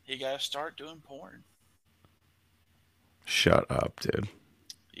 He got to start doing porn. Shut up, dude.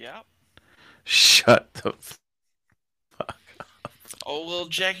 Yep. Shut the fuck up. Old little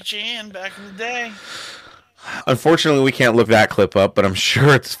Jackie Chan back in the day. Unfortunately, we can't look that clip up, but I'm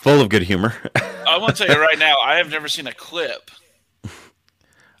sure it's full of good humor. I want to tell you right now, I have never seen a clip.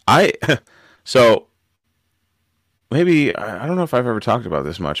 So maybe I don't know if I've ever talked about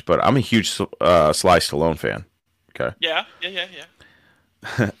this much, but I'm a huge Sly Stallone fan. Okay. Yeah.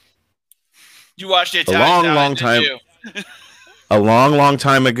 You watched the A long time. A long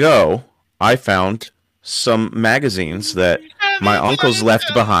time ago, I found some magazines that my uncles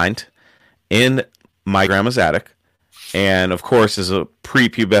left behind in my grandma's attic, and of course, as a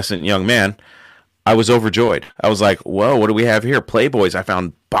prepubescent young man, I was overjoyed. I was like, whoa, what do we have here? Playboys. I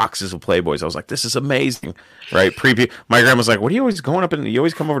found boxes of Playboys. I was like, this is amazing. Right? My grandma's like, what are you always going up in? You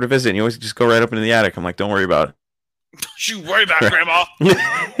always come over to visit and you always just go right up into the attic. I'm like, don't worry about it. Don't you worry about it, Grandma.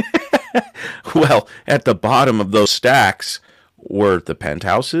 Well, at the bottom of those stacks were the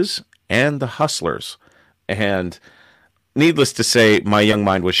Penthouses and the Hustlers. And needless to say, my young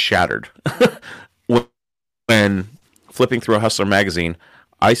mind was shattered. When flipping through a Hustler magazine,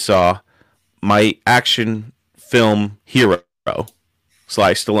 I saw my action film hero,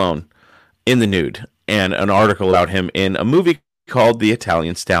 Sly Stallone, in the nude, and an article about him in a movie called The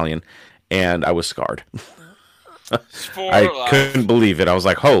Italian Stallion, and I was scarred. I couldn't believe it. I was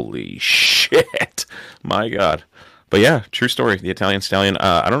like, holy shit. My God. But yeah, true story. The Italian Stallion.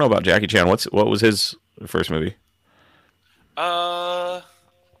 I don't know about Jackie Chan. What was his first movie? Let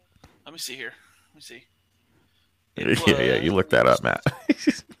me see here. Let me see. Yeah, you look that up, Matt.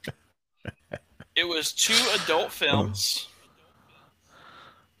 It was 2 adult films.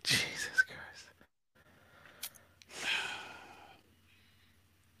 Jesus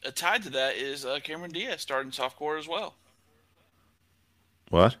Christ. Tied to that is Cameron Diaz starred in softcore as well.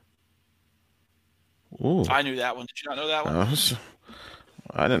 What? Ooh. I knew that one. Did you not know that one?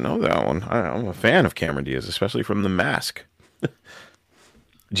 I didn't know that one. I'm a fan of Cameron Diaz, especially from The Mask.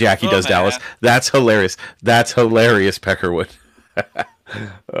 Jackie Does Dallas. That's hilarious. That's hilarious, Peckerwood.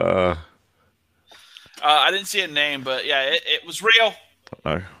 I didn't see a name, but yeah, it was real.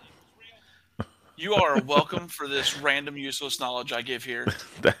 You are welcome for this random useless knowledge I give here.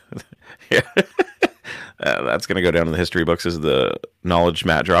 Yeah. That's going to go down in the history books as the knowledge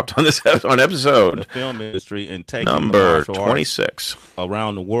Matt dropped on this episode. The film industry and taking number 26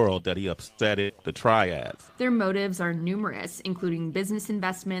 around the world that he upset the triads. Their motives are numerous, including business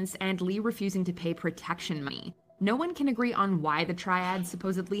investments and Lee refusing to pay protection money. No one can agree on why the triads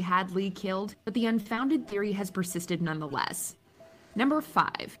supposedly had Lee killed, but the unfounded theory has persisted nonetheless. Number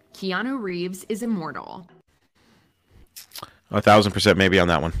 5, Keanu Reeves is immortal. 1,000% maybe on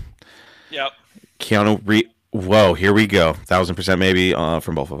that one. Yep. Keanu Reeves. Whoa, here we go. 1,000% maybe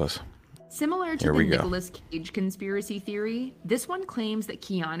from both of us. Similar to Here the we go. Nicolas Cage conspiracy theory, this one claims that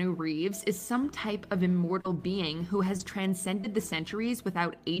Keanu Reeves is some type of immortal being who has transcended the centuries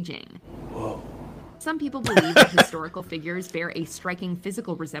without aging. Whoa. Some people believe that historical figures bear a striking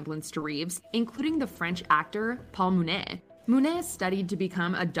physical resemblance to Reeves, including the French actor Paul Mounet. Mounet studied to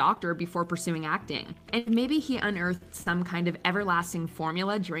become a doctor before pursuing acting, and maybe he unearthed some kind of everlasting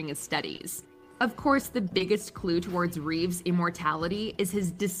formula during his studies. Of course, the biggest clue towards Reeves' immortality is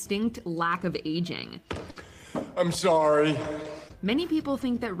his distinct lack of aging. I'm sorry. Many people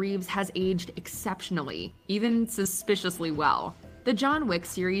think that Reeves has aged exceptionally, even suspiciously well. The John Wick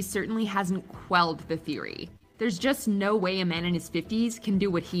series certainly hasn't quelled the theory. There's just no way a man in his 50s can do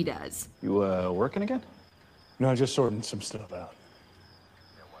what he does. You, working again? No, just sorting some stuff out.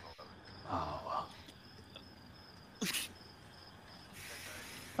 Oh, well.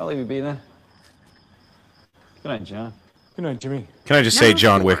 I'll leave you be then. Good night, John. Good night, Jimmy. Can I just say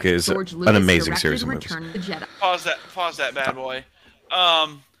John Wick is an amazing series of movies. Pause that bad boy.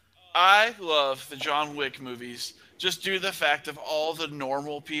 I love the John Wick movies just due to the fact of all the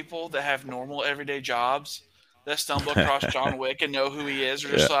normal people that have normal everyday jobs that stumble across John Wick and know who he is, are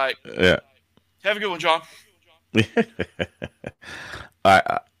just have a good one, John.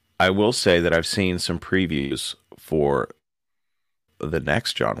 I will say that I've seen some previews for the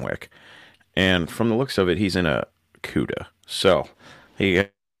next John Wick, and from the looks of it, he's in a CUDA. So he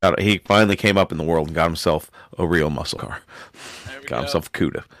finally came up in the world and got himself a real muscle car. Got himself a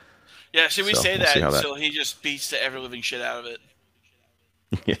CUDA. Yeah, see, we say we'll that see until he just beats the ever living shit out of it.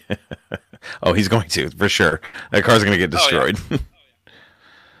 Yeah. Oh, he's going to, for sure. That car's going to get destroyed. Oh, yeah.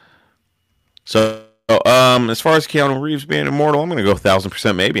 So, as far as Keanu Reeves being immortal, I'm going to go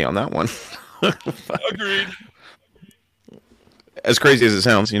 1,000% maybe on that one. Agreed. As crazy as it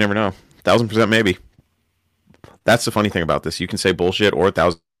sounds, you never know. 1,000% maybe. That's the funny thing about this. You can say bullshit or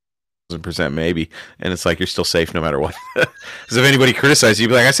 1,000% maybe, and it's like you're still safe no matter what. Because if anybody criticizes you, you'd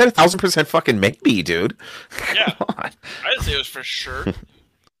be like, I said 1,000% fucking maybe, dude. Yeah. I didn't say it was for sure.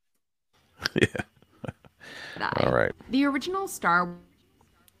 Yeah. All right. The original Star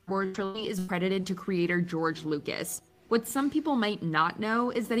Wars trilogy is credited to creator George Lucas. What some people might not know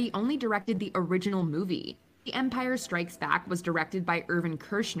is that he only directed the original movie. The Empire Strikes Back was directed by Irvin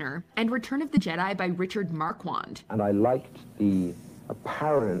Kershner, and Return of the Jedi by Richard Marquand. And I liked the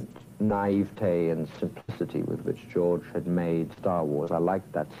apparent naivete and simplicity with which George had made Star Wars. I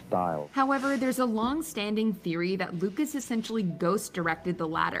liked that style. However, there's a long-standing theory that Lucas essentially ghost-directed the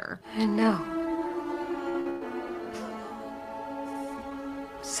latter. I know.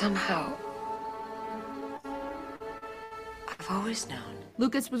 Somehow, I've always known.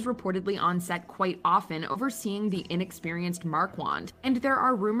 Lucas was reportedly on set quite often, overseeing the inexperienced Marquand, and there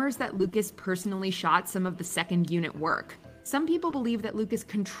are rumors that Lucas personally shot some of the second unit work. Some people believe that Lucas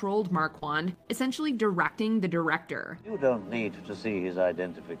controlled Marquand, essentially directing the director. You don't need to see his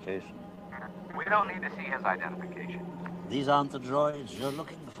identification. We don't need to see his identification. These aren't the droids you're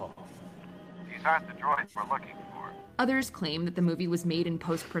looking for. These aren't the droids we're looking for. Others claim that the movie was made in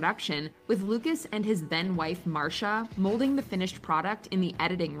post-production, with Lucas and his then-wife Marcia molding the finished product in the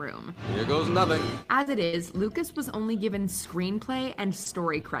editing room. Here goes nothing. As it is, Lucas was only given screenplay and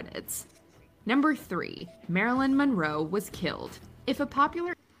story credits. Number 3, Marilyn Monroe was killed. If a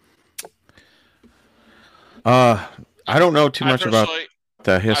popular... I don't know too much about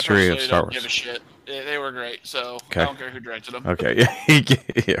the history of Star Wars. I don't give a shit. They were great, so Okay. I don't care who directed them. Okay,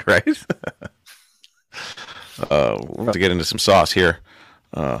 yeah, right? We're about to get into some sauce here.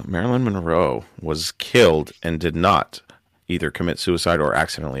 Marilyn Monroe was killed and did not either commit suicide or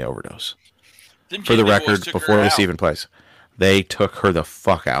accidentally overdose. For the record, before this even plays, they took her the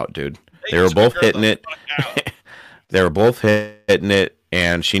fuck out, dude. They were both hitting it. They were both hitting it,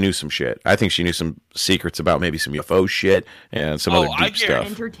 and she knew some shit. I think she knew some secrets about maybe some UFO shit and some other deep stuff.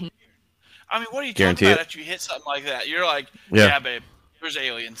 I mean, what are you talking about after you hit something like that? You're like, yeah babe, there's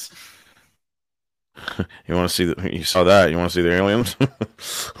aliens. You want to see you saw that? You want to see the aliens?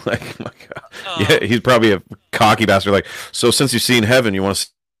 Like, my God. Yeah, he's probably a cocky bastard. Like, so since you've seen heaven, you want to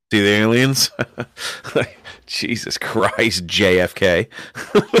see the aliens? Like, Jesus Christ, JFK.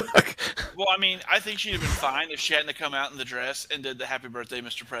 Well, I mean, I think she'd have been fine if she hadn't come out in the dress and did the Happy Birthday,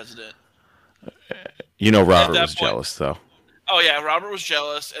 Mr. President. You know, Robert was jealous, though. Oh yeah, Robert was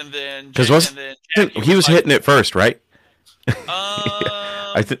jealous, and then because he was hitting it first, right?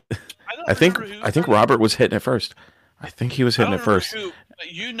 I think Robert was hitting it first. I think he was hitting it first. Who,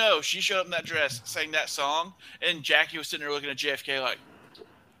 you know, she showed up in that dress, sang that song, and Jackie was sitting there looking at JFK like,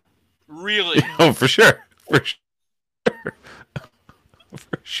 really? Oh, for sure. For sure.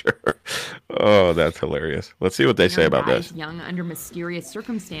 For sure. Oh, that's hilarious. Let's see what they say about this. Young under mysterious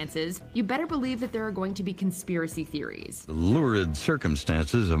circumstances, you better believe that there are going to be conspiracy theories. The lurid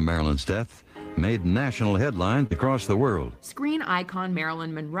circumstances of Marilyn's death made national headlines across the world. Screen icon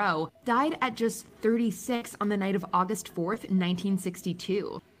Marilyn Monroe died at just 36 on the night of August 4th,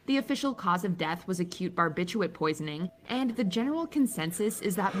 1962. The official cause of death was acute barbiturate poisoning, and the general consensus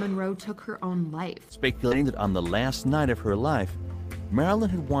is that Monroe took her own life. Speculating that on the last night of her life, Marilyn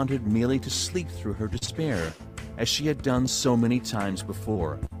had wanted merely to sleep through her despair, as she had done so many times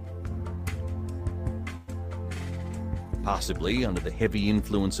before. Possibly under the heavy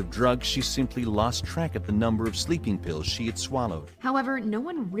influence of drugs, she simply lost track of the number of sleeping pills she had swallowed. However, no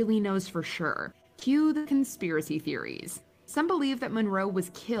one really knows for sure. Cue the conspiracy theories. Some believe that Monroe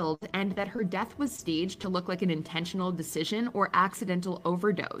was killed and that her death was staged to look like an intentional decision or accidental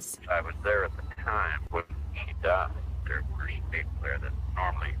overdose. I was there at the time when she died. There were people there that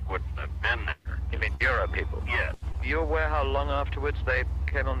normally wouldn't have been there. You mean Bureau people? Yes. You aware how long afterwards they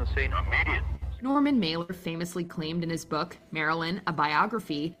came on the scene? Immediately. Norman Mailer famously claimed in his book, Marilyn, a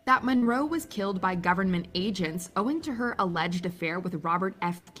Biography, that Monroe was killed by government agents owing to her alleged affair with Robert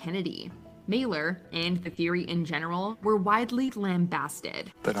F. Kennedy. Mailer, and the theory in general, were widely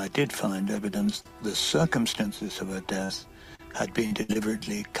lambasted. But I did find evidence the circumstances of her death had been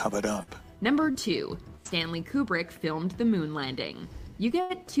deliberately covered up. Number 2. Stanley Kubrick filmed the moon landing. You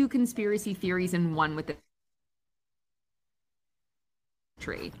get 2 conspiracy theories in one with the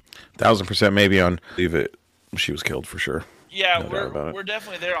tree. 1000% maybe on leave it. She was killed for sure. Yeah, No doubt about it. we're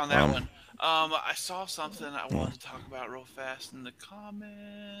definitely there on that one. I saw something I wanted to talk about real fast in the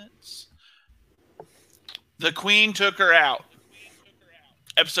comments. The Queen took her out.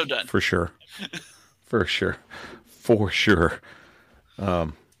 Episode done. For sure. For sure. For sure.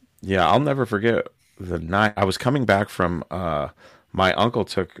 Yeah, I'll never forget the night I was coming back from my uncle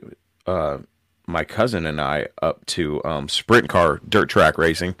took my cousin and I up to sprint car dirt track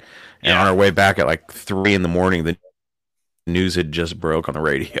racing, and on our way back at like 3 a.m, the news had just broke on the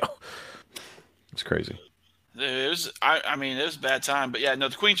radio. It's crazy. It was, I mean, it was a bad time, but yeah, no,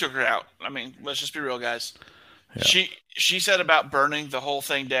 the Queen took her out. I mean, let's just be real, guys. Yeah. She said about burning the whole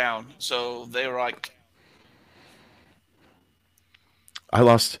thing down, so they were like, I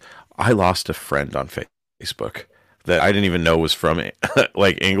lost a friend on Facebook that I didn't even know was from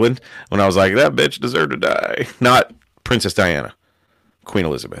like England when I was like, that bitch deserved to die. Not Princess Diana, Queen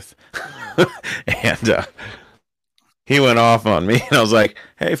Elizabeth. And he went off on me, and I was like,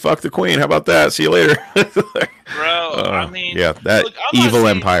 hey, fuck the Queen. How about that? See you later. bro, I mean, yeah, that look, evil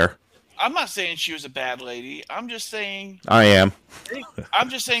empire. I'm not saying she was a bad lady. I'm just saying. I am. I'm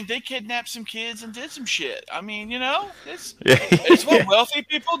just saying they kidnapped some kids and did some shit. I mean, you know, it's what wealthy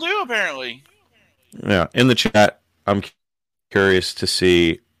people do, apparently. Yeah. In the chat, I'm curious to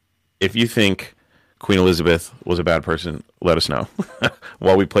see if you think Queen Elizabeth was a bad person. Let us know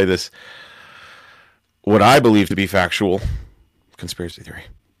while we play this. What I believe to be factual conspiracy theory.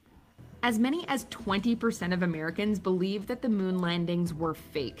 As many as 20% of Americans believe that the moon landings were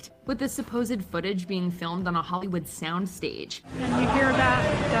faked, with the supposed footage being filmed on a Hollywood soundstage. And you hear about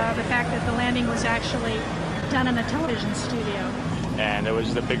the fact that the landing was actually done in a television studio. And there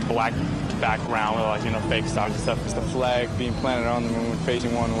was the big black background with, like, you know, fake stock and stuff. It's the flag being planted on the moon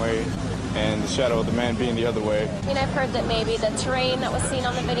facing one way, and the shadow of the man being the other way. I mean, I've heard that maybe the terrain that was seen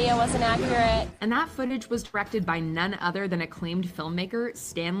on the video wasn't accurate. And that footage was directed by none other than acclaimed filmmaker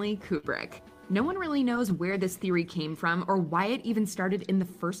Stanley Kubrick. No one really knows where this theory came from or why it even started in the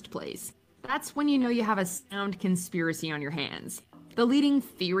first place. That's when you know you have a sound conspiracy on your hands. The leading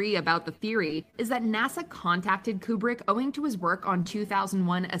theory about the theory is that NASA contacted Kubrick owing to his work on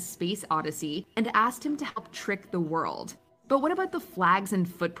 2001: A Space Odyssey and asked him to help trick the world. But what about the flags and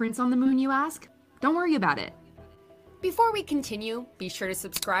footprints on the moon, you ask? Don't worry about it. Before we continue, be sure to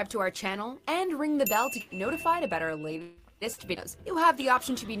subscribe to our channel and ring the bell to get notified about our latest videos. You have the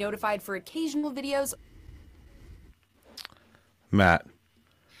option to be notified for occasional videos. Matt.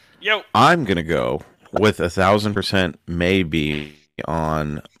 Yo. I'm going to go with 1,000% maybe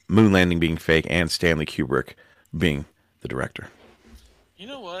on moon landing being fake and Stanley Kubrick being the director. You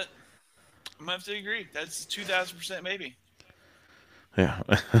know what? I'm going to have to agree. That's 2,000% maybe. Yeah.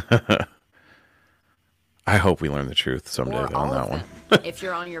 I hope we learn the truth someday on that one. If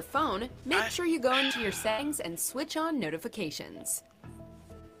you're on your phone, make sure you go into your settings and switch on notifications.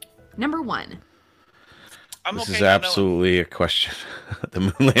 Number 1. This is absolutely a question. The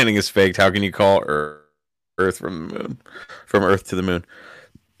moon landing is faked. How can you call Earth from the moon? From Earth to the moon?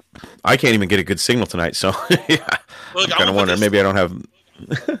 I can't even get a good signal tonight, so yeah. Look, I'm kind of wondering. Maybe I don't have...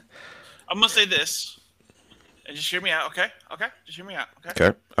 I'm going to say this. And just hear me out, okay? Okay, just hear me out, okay?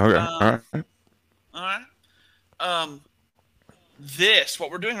 Okay. Okay. All right. All right. This,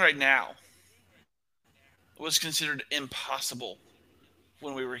 what we're doing right now, was considered impossible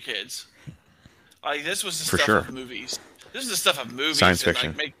when we were kids. Like, this was the For stuff sure. of movies. This is the stuff of movies. Science and, fiction.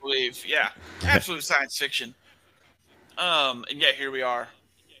 like, make-believe. Yeah, absolute science fiction. And yet here we are.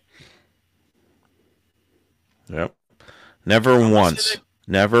 Yep. Never once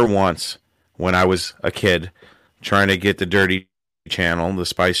when I was a kid trying to get the dirty channel, the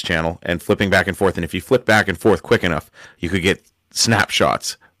Spice Channel, and flipping back and forth. And if you flip back and forth quick enough, you could get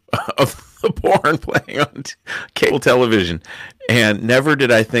snapshots of the porn playing on cable television. And never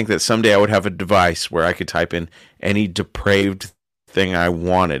did I think that someday I would have a device where I could type in any depraved thing I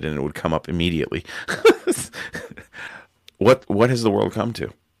wanted and it would come up immediately. What has the world come to?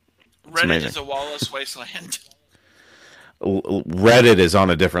 It's Reddit amazing. is a lawless wasteland. Reddit is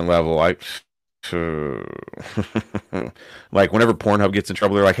on a different level. Like whenever Pornhub gets in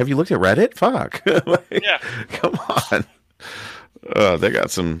trouble, they're like, "Have you looked at Reddit? Fuck!" Yeah. Come on. They got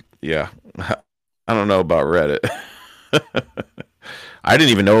some. Yeah, I don't know about Reddit. I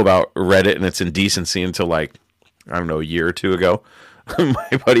didn't even know about Reddit and its indecency until like I don't know a year or two ago.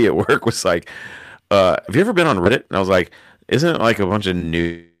 My buddy at work was like, "Have you ever been on Reddit?" And I was like, "Isn't it like a bunch of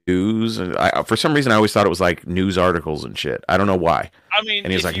news?" And for some reason, I always thought it was like news articles and shit. I don't know why. I mean,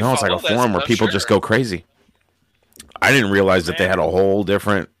 and he's if like, you "No, it's like a follow that forum where stuff, people sure. just go crazy." I didn't realize that they had a whole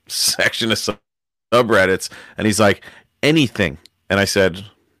different section of subreddits. And he's like, "Anything." And I said,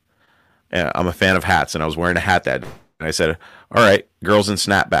 yeah, "I'm a fan of hats," and I was wearing a hat that day. And I said, "All right, girls in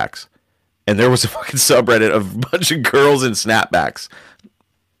snapbacks." And there was a fucking subreddit of a bunch of girls in snapbacks.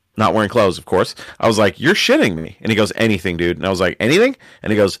 Not wearing clothes, of course. I was like, "You're shitting me." And he goes, "Anything, dude." And I was like, "Anything?"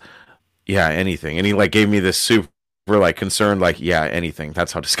 And he goes, "Yeah, anything." And he like gave me this super like concerned, like, "Yeah, anything."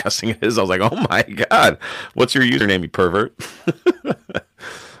 That's how disgusting it is. I was like, "Oh my God, what's your username, you pervert?"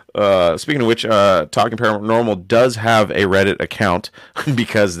 Speaking of which, Talking Paranormal does have a Reddit account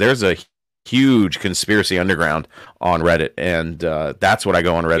because there's a huge conspiracy underground on Reddit. And that's what I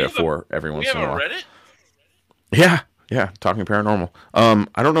go on Reddit for every once in a while. We have a Reddit? Yeah, Talking Paranormal.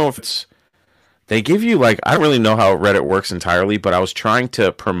 I don't know if it's they give you like I don't really know how Reddit works entirely, but I was trying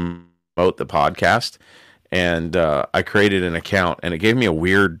to promote the podcast and I created an account and it gave me a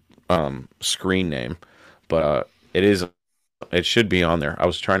weird screen name, but it should be on there. I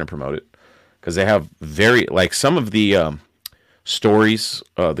was trying to promote it because they have very like some of the stories,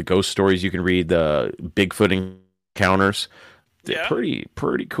 the ghost stories you can read, the Bigfoot encounters. They're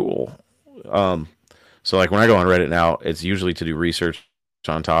pretty cool. So like when I go on Reddit now, it's usually to do research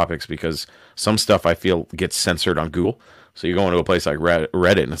on topics because some stuff I feel gets censored on Google. So you go into a place like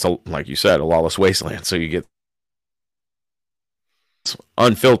Reddit and it's like you said, a lawless wasteland. So you get it's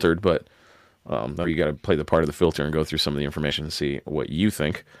unfiltered, but you got to play the part of the filter and go through some of the information and see what you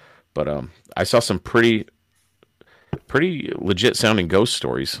think. But I saw some pretty legit sounding ghost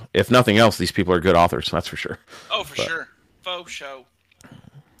stories. If nothing else, these people are good authors. That's for sure. Oh, for sure. Faux show.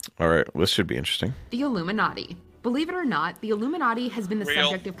 All right, this should be interesting. The Illuminati. Believe it or not, the Illuminati has been the Real.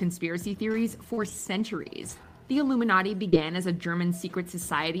 subject of conspiracy theories for centuries. The Illuminati began as a German secret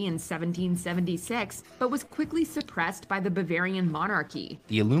society in 1776, but was quickly suppressed by the Bavarian monarchy.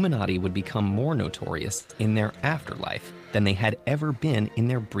 The Illuminati would become more notorious in their afterlife than they had ever been in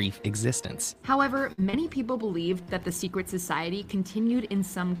their brief existence. However, many people believed that the secret society continued in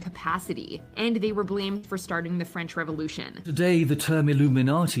some capacity, and they were blamed for starting the French Revolution. Today, the term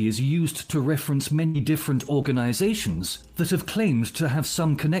Illuminati is used to reference many different organizations that have claimed to have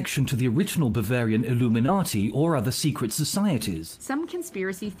some connection to the original Bavarian Illuminati or other secret societies. Some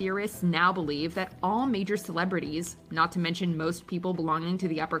conspiracy theorists now believe that all major celebrities, not to mention most people belonging to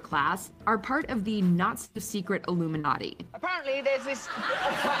the upper class, are part of the not-so-secret Illuminati. Apparently there's this... I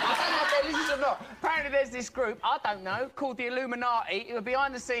don't know if they listen or not. Apparently there's this group, I don't know, called the Illuminati, who are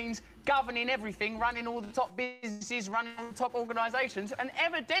behind the scenes governing everything, running all the top businesses, running all the top organisations, and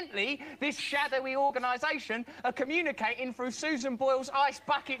evidently this shadowy organisation are communicating through Susan Boyle's Ice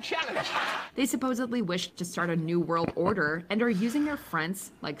Bucket Challenge. They supposedly wish to start a new world order and are using their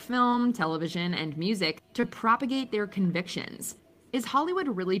fronts, like film, television, and music, to propagate their convictions. Is Hollywood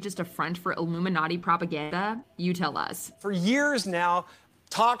really just a front for Illuminati propaganda? You tell us. For years now,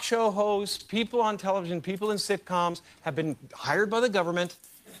 talk show hosts, people on television, people in sitcoms have been hired by the government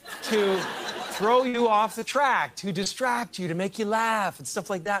to throw you off the track, to distract you, to make you laugh and stuff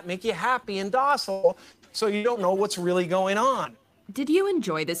like that, make you happy and docile so you don't know what's really going on. Did you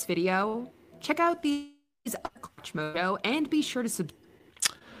enjoy this video? Check out these Clutch Moto and be sure to subscribe.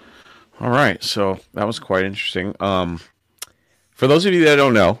 All right, so that was quite interesting. For those of you that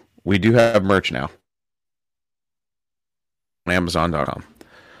don't know, we do have merch now.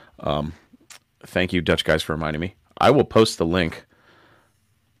 Amazon.com. Thank you, Dutch guys, for reminding me. I will post the link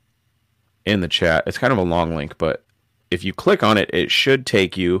in the chat. It's kind of a long link, but if you click on it, it should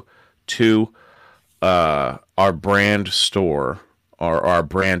take you to our brand store or our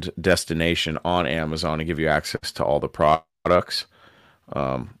brand destination on Amazon and give you access to all the products.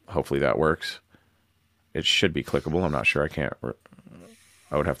 Hopefully that works. It should be clickable. I'm not sure.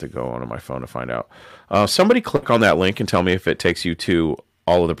 I would have to go onto my phone to find out. Somebody click on that link and tell me if it takes you to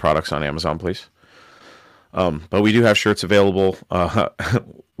all of the products on Amazon, please. But we do have shirts available.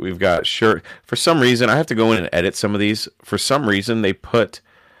 We've got shirt. For some reason, I have to go in and edit some of these. For some reason, they put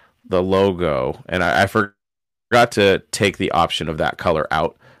the logo, and I forgot to take the option of that color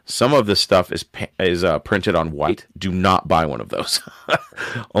out. Some of this stuff is printed on white. Do not buy one of those.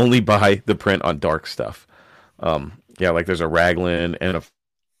 Only buy the print on dark stuff. Yeah, like there's a raglan and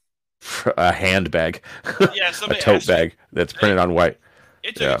a handbag, Yeah, a tote bag that's printed on white.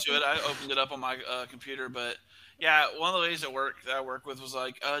 It took me to it. I opened it up on my computer, but yeah, one of the ladies at work that I work with was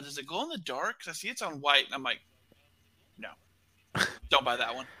like, "Does it glow in the dark? 'Cause I see it's on white." And I'm like, "No, don't buy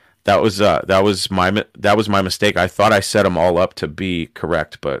that one." That was my mistake. I thought I set them all up to be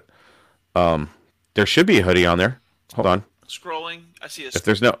correct, but there should be a hoodie on there. Hold on. Scrolling, I see if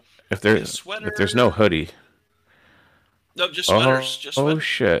there's no hoodie. No, just sweaters. Just sweaters. Oh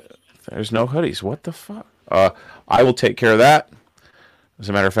shit! There's no hoodies. What the fuck? I will take care of that. As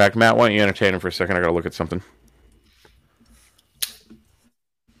a matter of fact, Matt, why don't you entertain him for a second? I gotta look at something.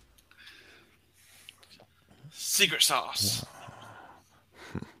 Secret sauce.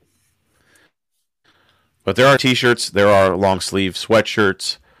 But there are t-shirts, there are long sleeve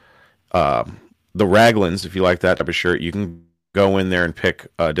sweatshirts, the raglans. If you like that type of shirt, you can go in there and pick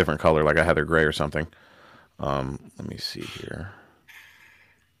a different color, like a heather gray or something. Let me see here.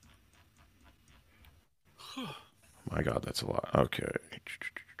 My God, that's a lot. Okay.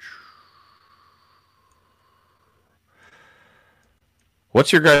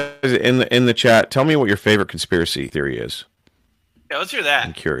 What's your guys in the chat? Tell me what your favorite conspiracy theory is. Yeah, let's hear that.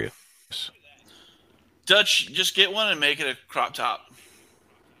 I'm curious. Dutch, just get one and make it a crop top.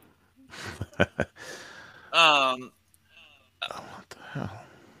 What the hell?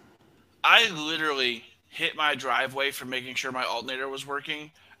 I literally hit my driveway for making sure my alternator was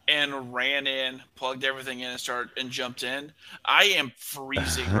working and ran in, plugged everything in, and jumped in. I am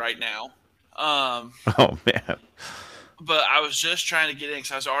freezing right now. Oh man! But I was just trying to get in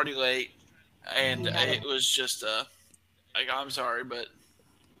because I was already late, and it was just like, I'm sorry, but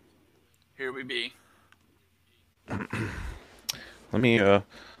here we be. Let me.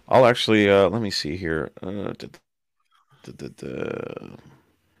 I'll actually. Let me see here.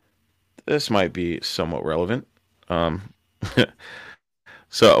 This might be somewhat relevant.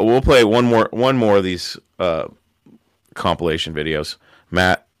 So we'll play one more of these compilation videos.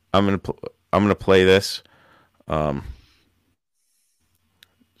 Matt, I'm gonna play this. Can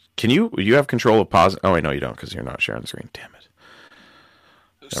you have control of pause? Oh wait, no, you don't, because you're not sharing the screen. Damn it.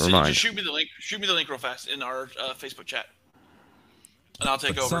 Never mind. Just shoot me the link. Shoot me the link real fast in our Facebook chat, and I'll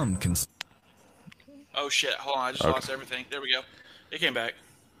take over. Oh shit! Hold on, I just lost everything. There we go. It came back.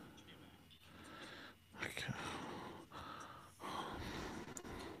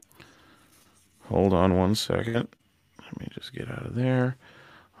 Hold on one second. Let me just get out of there.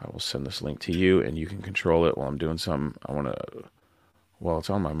 I will send this link to you, and you can control it while I'm doing something. While it's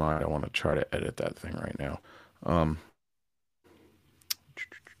on my mind, I want to try to edit that thing right now.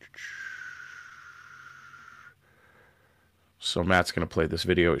 So Matt's going to play this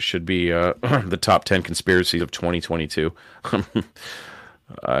video. It should be the top 10 conspiracies of 2022.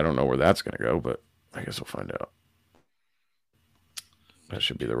 I don't know where that's going to go, but I guess we'll find out. That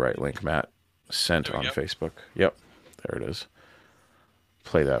should be the right link, Matt. Sent on Facebook. Yep, there it is.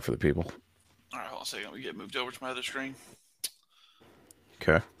 Play that for the people. All right, hold on a second. We get moved over to my other screen.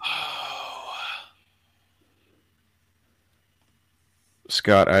 Okay.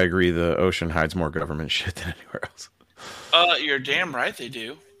 Scott, I agree. The ocean hides more government shit than anywhere else. You're damn right they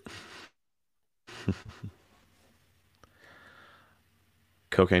do.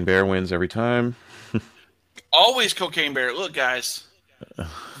 Cocaine Bear wins every time. Always Cocaine Bear. Look, guys,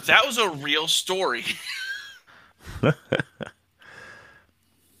 that was a real story.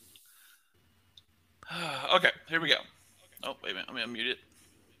 Okay, here we go. Oh, wait a minute. Let me unmute it.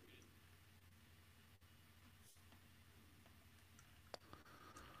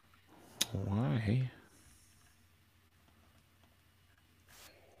 Why?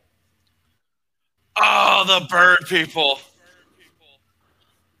 Oh, the bird people.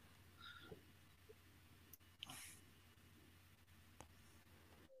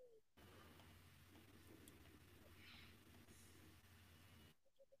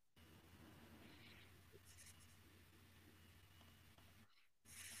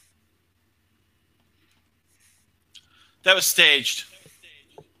 That was staged.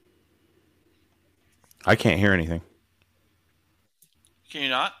 I can't hear anything. Can you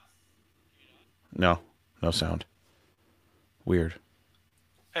not? No sound. Weird.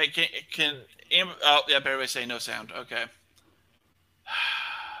 Hey, oh, yeah, everybody say no sound. Okay.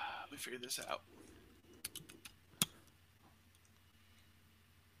 Let me figure this out.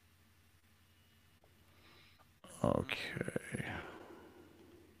 Okay.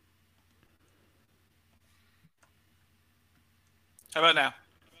 How about now?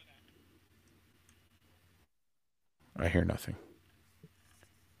 I hear nothing.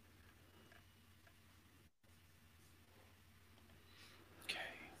 Okay.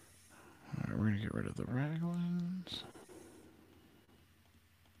 All right, we're going to get rid of the Raglan's.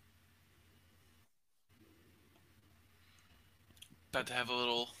 About to have a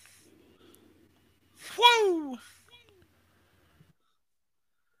little... Whoa!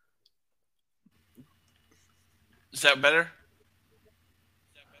 Is that better?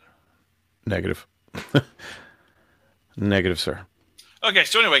 Negative. Negative, sir. Okay,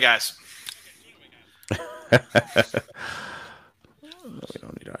 so anyway, guys. No, we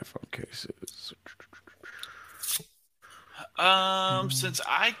don't need iPhone cases. Since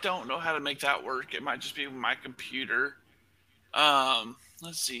I don't know how to make that work, it might just be my computer.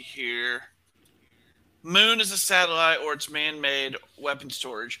 Let's see here. Moon is a satellite or it's man-made weapon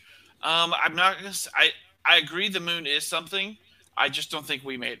storage. I'm not gonna. I agree the moon is something. I just don't think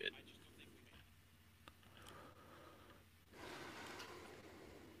we made it.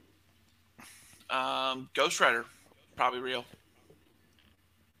 Ghost Rider, probably real.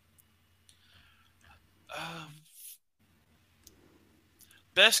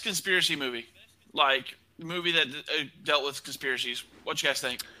 Best conspiracy movie, like movie that dealt with conspiracies. What you guys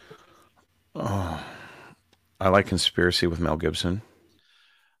think? Oh, I like Conspiracy with Mel Gibson.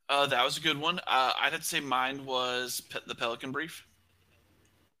 That was a good one. I'd have to say mine was The Pelican Brief.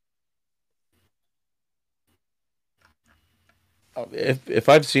 If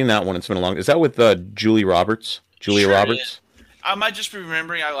I've seen that one, it's been a long. Is that with Julia Roberts? Julia Roberts. I might just be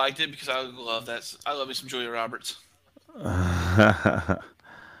remembering I liked it because I love that. I love me some Julia Roberts. Okay,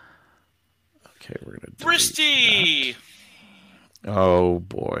 we're gonna. Bristy. Oh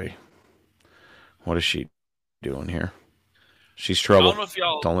boy, what is she doing here? She's trouble.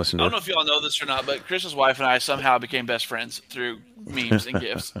 Don't listen to her. I don't know if y'all know this or not, but Chris's wife and I somehow became best friends through memes and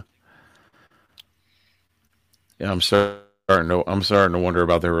gifs. Yeah, I'm starting to wonder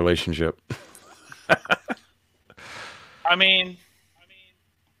about their relationship. I mean,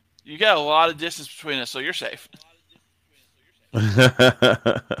 you got a lot of distance between us, so you're safe.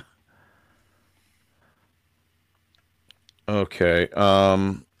 Okay.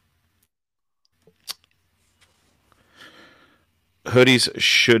 Hoodies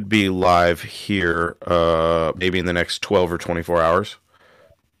should be live here maybe in the next 12 or 24 hours.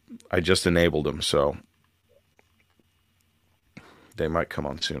 I just enabled them, so they might come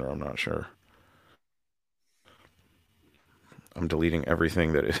on sooner. I'm not sure. I'm deleting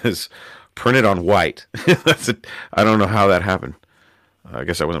everything that is printed on white. I don't know how that happened. I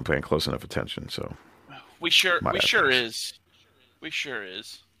guess I wasn't paying close enough attention, so we sure is. We sure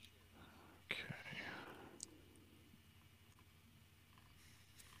is. Okay.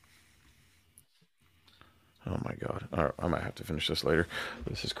 Oh my God! All right, I might have to finish this later.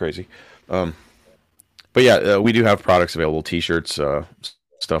 This is crazy. But yeah, we do have products available: T-shirts,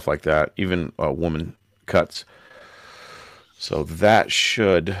 stuff like that, even woman cuts. So that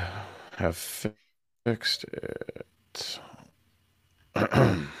should have fixed it.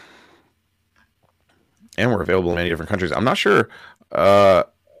 And we're available in many different countries. I'm not sure.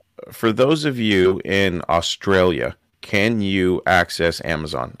 For those of you in Australia, can you access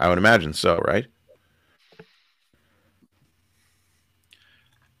Amazon? I would imagine so, right?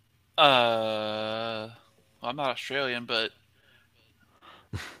 Well, I'm not Australian, but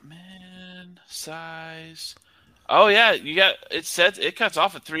man, size. Oh yeah, you got it set. It cuts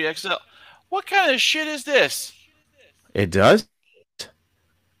off at 3XL. What kind of shit is this? It does?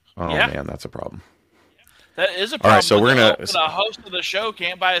 Oh Yeah. man, that's a problem. That is a All problem. right, so we're gonna. The host of the show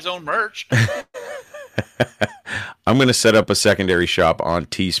can't buy his own merch. I'm gonna set up a secondary shop on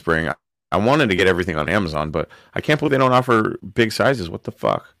Teespring. I wanted to get everything on Amazon, but I can't believe they don't offer big sizes. What the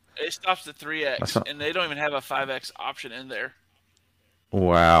fuck? It stops at 3X, and they don't even have a 5X option in there.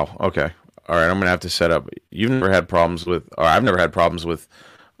 Wow. Okay. All right. I'm gonna have to set up. You've never had problems with, or I've never had problems with,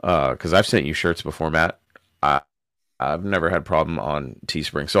 because I've sent you shirts before, Matt. I've never had problem on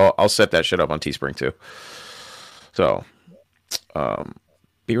Teespring, so I'll set that shit up on Teespring too. So,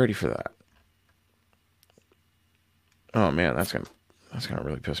 be ready for that. Oh man, that's gonna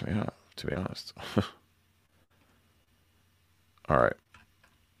really piss me off, to be honest. All right.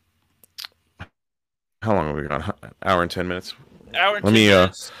 How long have we got? An hour and 10 minutes. Hour and Let 10 me.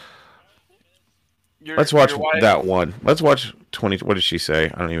 minutes. Let's watch that one. Let's watch 20. What did she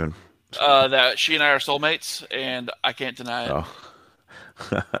say? I don't even. That she and I are soulmates, and I can't deny it.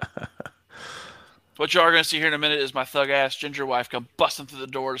 Oh. What you are going to see here in a minute is my thug ass ginger wife come busting through the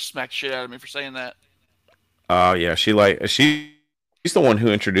door to smack the shit out of me for saying that. Oh yeah, she's the one who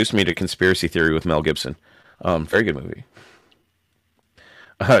introduced me to conspiracy theory with Mel Gibson. Very good movie.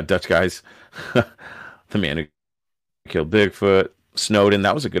 Dutch Guys, The Man Who Killed Bigfoot, Snowden.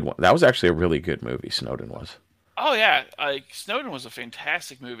 That was a good one. That was actually a really good movie. Snowden was. Oh yeah, Snowden was a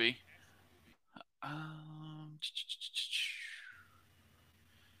fantastic movie.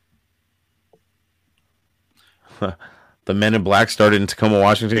 The Men in Black started in Tacoma,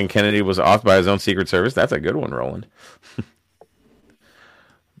 Washington, and Kennedy was off by his own Secret Service. That's a good one, Roland.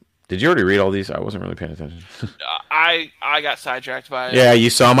 Did you already read all these? I wasn't really paying attention. I got sidetracked by it. Yeah, you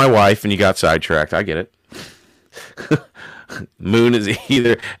saw my wife and you got sidetracked. I get it. Moon is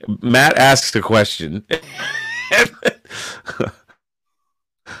either... Matt asks a question. That's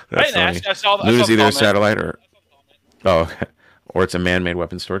funny. Moon is either a satellite or... Oh, okay. Or it's a man-made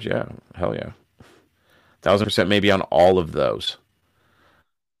weapon storage. Yeah, hell yeah. 1000% maybe on all of those.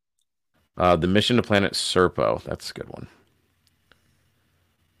 The mission to planet Serpo. That's a good one.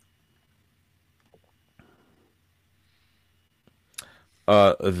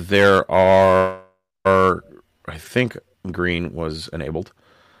 There are, I think green was enabled.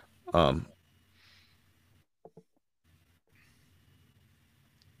 I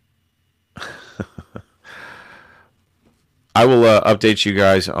will update you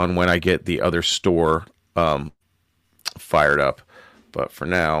guys on when I get the other store fired up. But for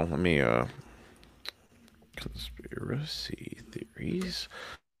now, let me conspiracy theories.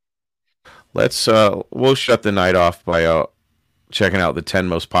 Let's we'll shut the night off by checking out the 10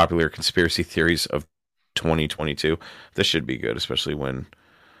 most popular conspiracy theories of 2022. This should be good, especially when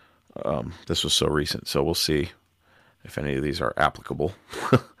this was so recent. So we'll see if any of these are applicable.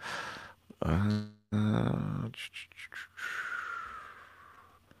 Come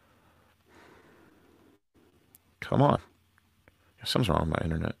on. Something's wrong with my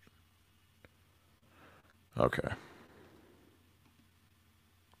internet. Okay.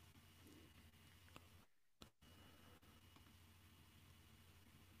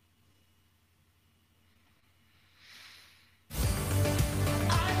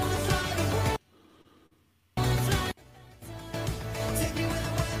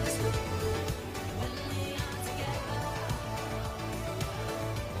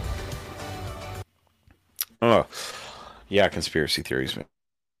 Oh, yeah, conspiracy theories,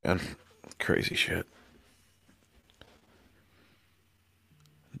 man. Crazy shit.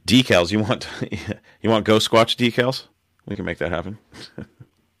 Decals, you want Ghost Squatch decals? We can make that happen.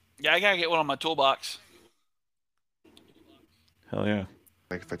 Yeah, I gotta get one on my toolbox. Hell yeah.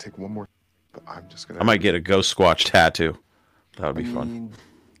 Like if I take one more, but I'm just gonna. I might get a Ghost Squatch tattoo. That would be fun.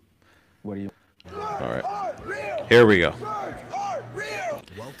 What do you? All right. Here we go.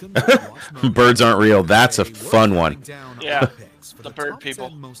 Welcome Birds aren't real. That's a fun one. Yeah, the bird people.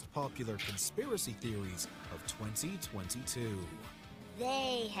 Most popular conspiracy theories of 2022.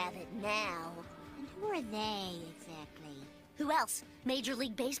 They have it now. And who are they exactly? Who else? Major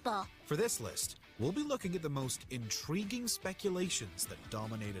League Baseball. For this list, we'll be looking at the most intriguing speculations that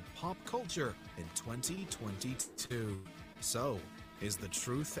dominated pop culture in 2022. So, is the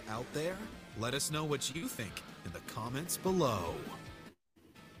truth out there? Let us know what you think in the comments below.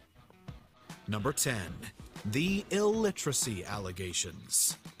 Number 10. The illiteracy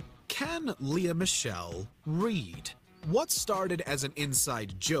allegations. Can Lea Michele read? What started as an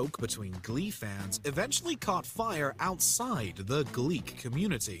inside joke between Glee fans eventually caught fire outside the Gleek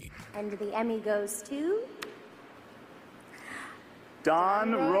community. And the Emmy goes to...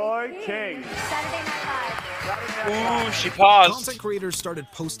 Don Roy King. Saturday Night Live. Ooh, she paused. Content creators started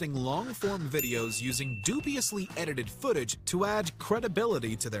posting long-form videos using dubiously edited footage to add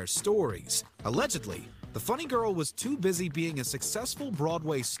credibility to their stories. Allegedly, the funny girl was too busy being a successful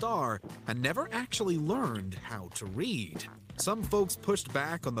Broadway star and never actually learned how to read. Some folks pushed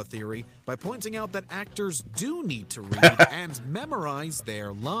back on the theory by pointing out that actors do need to read and memorize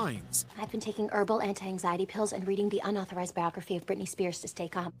their lines. I've been taking herbal anti-anxiety pills and reading the unauthorized biography of Britney Spears to stay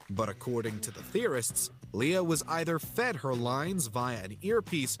calm. But according to the theorists, Lea was either fed her lines via an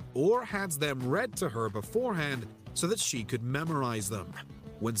earpiece or had them read to her beforehand so that she could memorize them.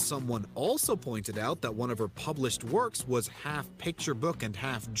 When someone also pointed out that one of her published works was half picture book and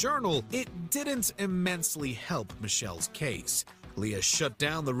half journal, it didn't immensely help Michele's case. Lea shut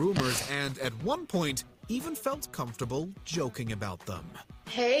down the rumors and, at one point, even felt comfortable joking about them.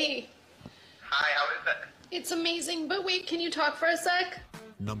 Hey. Hi, how is it? It's amazing, but wait, can you talk for a sec?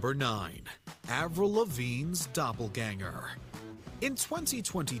 Number 9. Avril Lavigne's doppelganger. In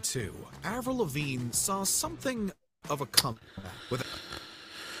 2022, Avril Lavigne saw something of a comeback with...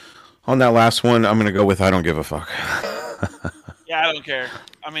 On that last one, I'm gonna go with I don't give a fuck. Yeah, I don't care.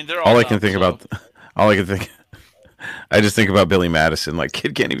 I mean, they're all. All I can think about. I just think about Billy Madison. Like,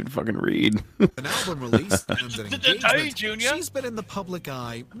 kid can't even fucking read. An album release and an engagement, she's been in the public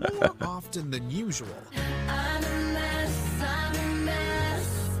eye more often than usual. I'm a mess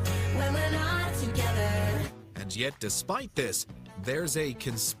when we're not together. And yet, despite this, there's a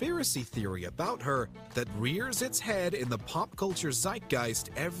conspiracy theory about her that rears its head in the pop culture zeitgeist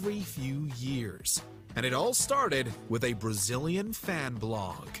every few years. And it all started with a Brazilian fan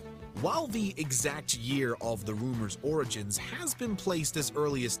blog. While the exact year of the rumor's origins has been placed as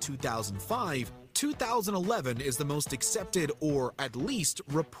early as 2005, 2011 is the most accepted or at least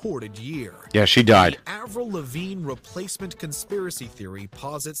reported year. Yeah, she died. The Avril Lavigne replacement conspiracy theory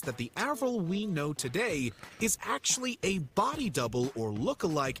posits that the Avril we know today is actually a body double or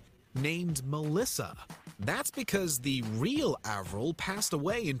lookalike named Melissa. That's because the real Avril passed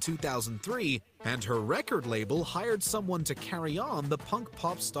away in 2003, and her record label hired someone to carry on the punk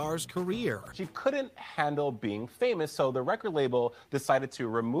pop star's career. She couldn't handle being famous, so the record label decided to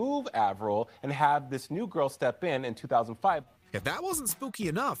remove Avril and have this new girl step in 2005. If that wasn't spooky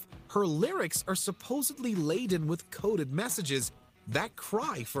enough, her lyrics are supposedly laden with coded messages that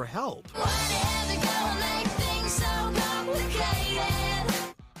cry for help.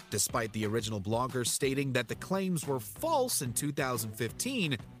 Despite the original blogger stating that the claims were false in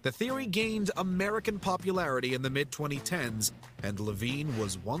 2015, the theory gained American popularity in the mid-2010s, and Lavigne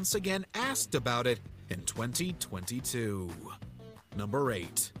was once again asked about it in 2022. Number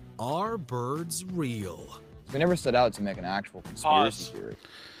 8. Are birds real? They never set out to make an actual conspiracy theory.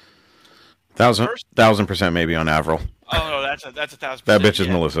 1000% maybe on Avril. Oh no, that's a 1000%. That bitch is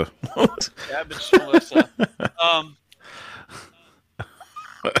Melissa. That bitch is Melissa.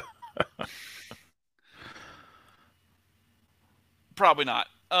 Probably not.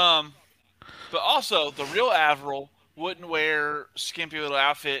 But also, the real Avril wouldn't wear skimpy little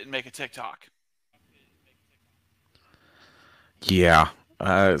outfit and make a TikTok. Yeah,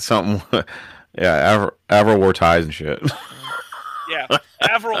 something. Yeah, Avril wore ties and shit. Yeah,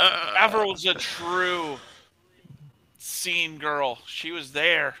 Avril was a true scene girl. She was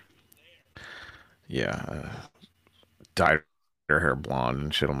there. Yeah, dyed her hair blonde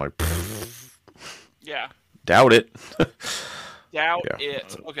and shit. I'm like, yeah. Doubt it. Doubt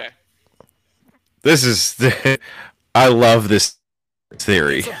it. Okay. This is I love this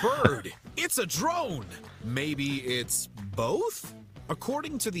theory. It's a bird. It's a drone. Maybe it's both?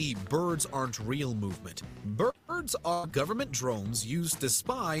 According to the Birds Aren't Real movement, birds are government drones used to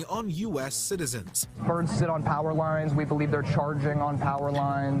spy on U.S. citizens. Birds sit on power lines. We believe they're charging on power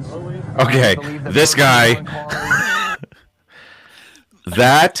lines. Okay, this guy.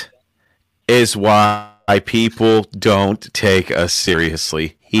 That is why people don't take us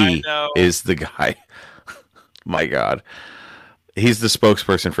seriously. He is the guy. My God. He's the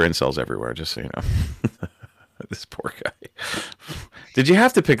spokesperson for incels everywhere, just so you know. This poor guy. Did you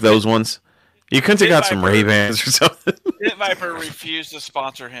have to pick those ones? You couldn't have got some Ray-Bans or something. Pit Viper refused to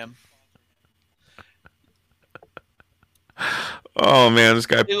sponsor him. Oh, man, this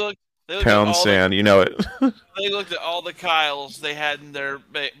guy pounds sand. You know it. They looked at all the Kyles they had in their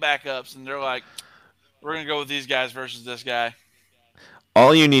backups, and they're like, we're going to go with these guys versus this guy.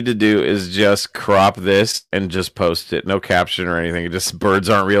 All you need to do is just crop this and just post it. No caption or anything. Just birds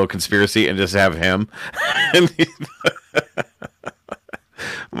aren't real conspiracy and just have him.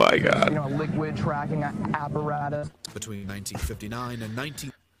 My God. You know, liquid tracking apparatus. Between 1959 and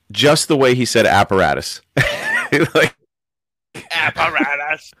 19... Just the way he said apparatus. Like,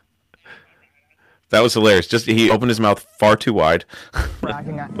 apparatus. That was hilarious. Just he opened his mouth far too wide.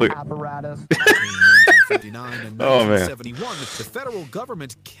 Tracking apparatus. Between 1959 and 1971, the federal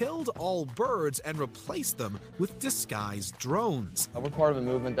government killed all birds and replaced them with disguised drones. We're part of a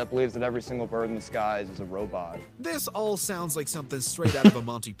movement that believes that every single bird in the skies is a robot. This all sounds like something straight out of a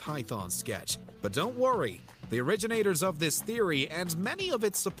Monty Python sketch. But don't worry. The originators of this theory and many of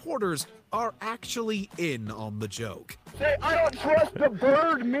its supporters are actually in on the joke. Say, I don't trust the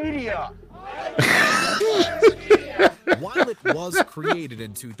bird media. While it was created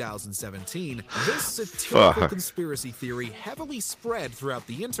in 2017, this satirical Fuck. conspiracy theory heavily spread throughout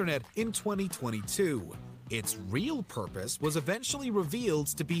the internet in 2022. Its real purpose was eventually revealed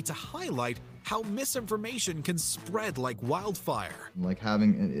to be to highlight how misinformation can spread like wildfire. Like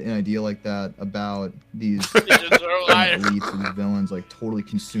having an idea like that about these elites and these villains like totally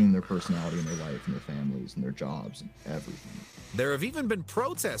consume their personality and their life and their families and their jobs and everything. There have even been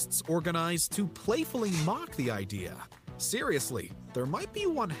protests organized to playfully mock the idea. Seriously, there might be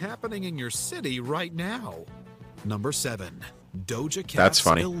one happening in your city right now. Number 7. Doja Cat's That's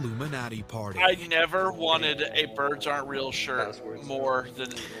funny. Illuminati Party. I never wanted a Birds Aren't Real shirt more than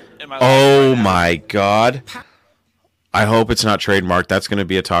in my life. Oh my god. I hope it's not trademarked. That's going to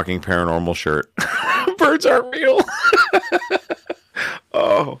be a talking paranormal shirt. Birds aren't real.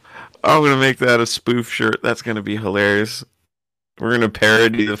 Oh, I'm going to make that a spoof shirt. That's going to be hilarious. We're going to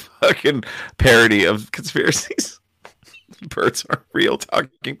parody the fucking parody of conspiracies. Birds aren't real,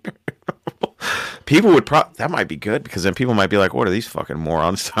 talking paranormal. People would that might be good, because then people might be like, what are these fucking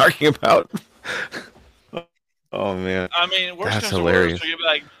morons talking about? Oh man. I mean, worst That's comes to hilarious. worst, so you'd be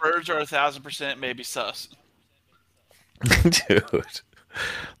like, birds are 1,000% maybe sus. Dude,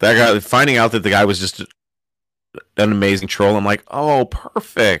 that guy, finding out that the guy was just an amazing troll, I'm like, oh,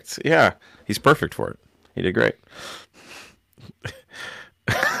 perfect. Yeah, he's perfect for it. He did great.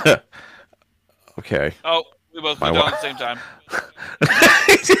 Okay. Oh, we both My went down wa- at the same time.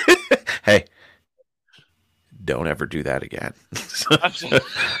 Hey, don't ever do that again.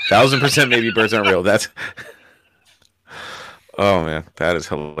 1,000% maybe birds aren't real. That's oh man, that is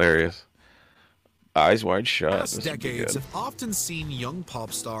hilarious. Eyes wide shut. Past This would be decades good. have often seen young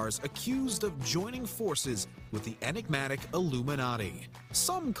pop stars accused of joining forces with the enigmatic Illuminati.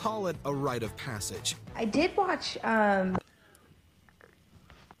 Some call it a rite of passage. I did watch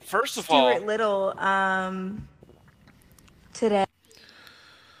First of Stuart all, Little today.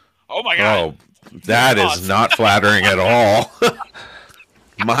 oh my god. Oh, that is not flattering at all.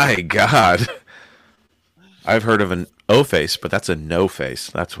 My God. I've heard of an O face, but that's a no face.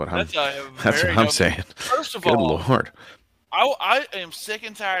 That's what I'm. That's what I'm saying. First of Good all, Lord. I am sick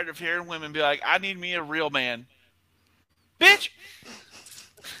and tired of hearing women be like, I need me a real man. Bitch!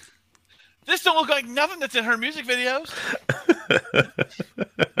 This don't look like nothing that's in her music videos.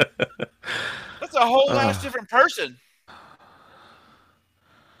 That's a whole ass different person.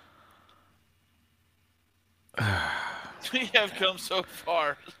 We have come so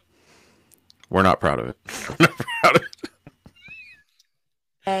far. We're not proud of it. We're not proud of it.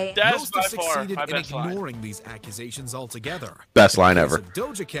 That's Most by have far succeeded my in best line. ignoring these accusations altogether. Best line In the case ever. of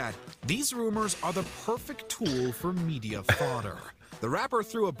Doja Cat, these rumors are the perfect tool for media fodder. The rapper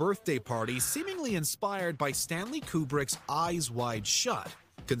threw a birthday party seemingly inspired by Stanley Kubrick's Eyes Wide Shut.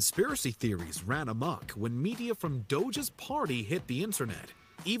 Conspiracy theories ran amok when media from Doja's party hit the internet.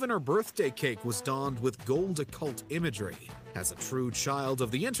 Even her birthday cake was donned with gold occult imagery. As a true child of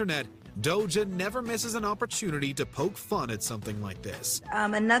the internet, Doja never misses an opportunity to poke fun at something like this.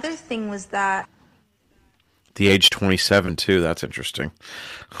 Another thing was that The age 27 too. That's interesting.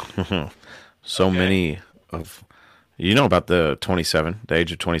 So many of you know about the 27, the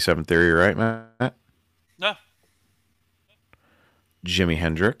age of 27 theory, right, Matt? No. Jimi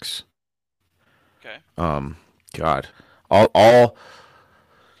Hendrix. Okay. God, all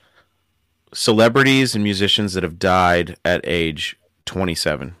celebrities and musicians that have died at age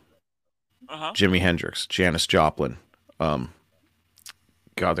 27. Jimi Hendrix, Janis Joplin.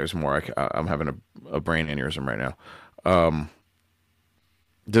 God, there's more. I'm having a brain aneurysm right now.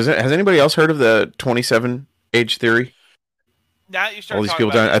 Has anybody else heard of the 27 age theory? Now that you start All these talking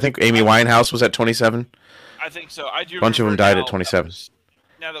people about died. it, I think Amy Winehouse was at 27. I think so. I do. A bunch of them remember died now, at 27.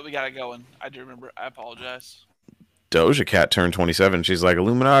 Now that we got it going, I do remember. I apologize. Doja Cat turned 27. She's like,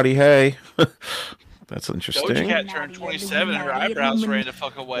 Illuminati, hey. That's interesting. Doja Cat turned 27 and her eyebrows ran the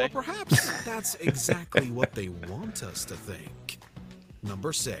fuck away. Well, perhaps that's exactly what they want us to think.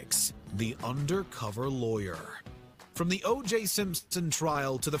 Number 6, the undercover lawyer. From the O.J. Simpson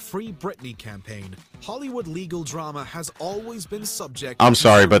trial to the Free Britney campaign, Hollywood legal drama has always been subject I'm to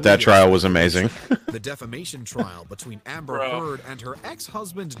sorry, but that surreal trial was amazing. The defamation trial between Amber Heard and her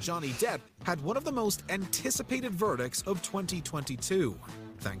ex-husband Johnny Depp had one of the most anticipated verdicts of 2022,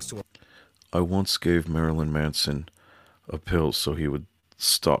 thanks to I once gave Marilyn Manson a pill so he would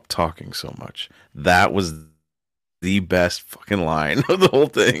stop talking so much. That was the best fucking line of the whole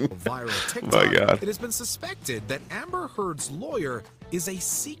thing. viral TikTok. My God. It has been suspected that Amber Heard's lawyer is a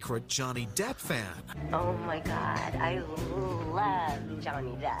secret Johnny Depp fan. Oh my God, I love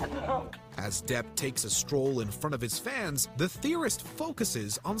Johnny Depp. As Depp takes a stroll in front of his fans, the theorist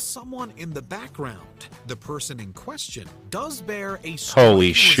focuses on someone in the background. The person in question does bear a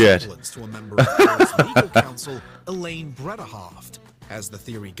Holy striking shit. resemblance to a member of Depp's legal counsel, Elaine Bredehoft. As the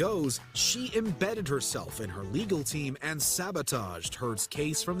theory goes, she embedded herself in her legal team and sabotaged Heard's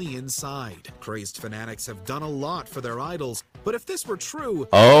case from the inside. Crazed fanatics have done a lot for their idols, but if this were true,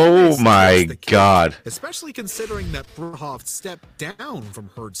 Oh this my is the case, God. especially considering that Bredehoft stepped down from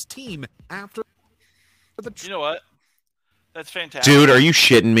Heard's team after the. You know what? That's fantastic. Dude, are you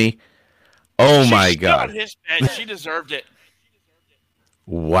shitting me? Oh my She got God. his bed. She deserved it.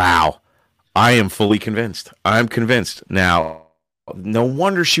 Wow. I am fully convinced. I'm convinced. Now, no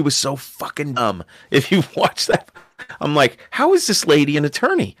wonder she was so fucking dumb. If you watch that, I'm like, how is this lady an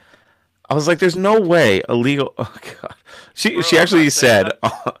attorney? I was like, there's no way a legal. Oh God. She actually said.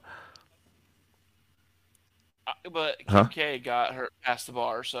 But Kim Huh? K got her past the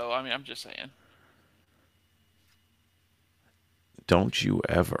bar, so I mean, I'm just saying. Don't you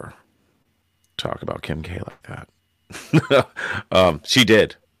ever talk about Kim K like that. She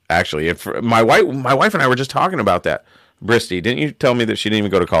did actually. If my wife and I were just talking about that. Bristy, didn't you tell me that she didn't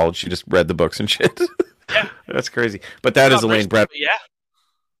even go to college? She just read the books and shit. Yeah, that's crazy. But that is Elaine Bredehoft.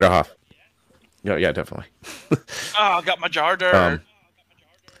 Yeah. Yeah, definitely. Oh, I got my jar dirt.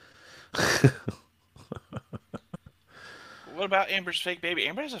 What about Amber's fake baby?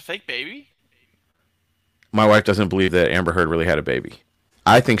 Amber has a fake baby? My wife doesn't believe that Amber Heard really had a baby.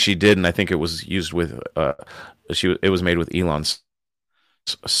 I think she did, and I think it was used with it was made with Elon's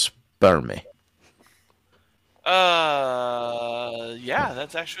sperm. Yeah,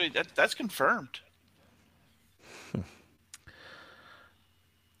 that's actually that's confirmed.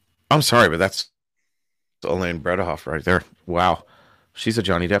 I'm sorry, but that's Elaine Bredehoft right there. Wow. She's a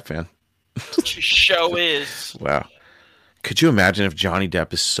Johnny Depp fan. She show is. Wow. Could you imagine if Johnny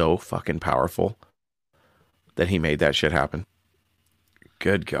Depp is so fucking powerful that he made that shit happen?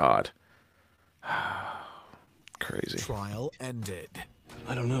 Good God. Crazy. Trial ended.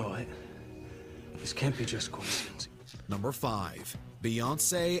 I don't know. This can't be just coincidence. Number 5,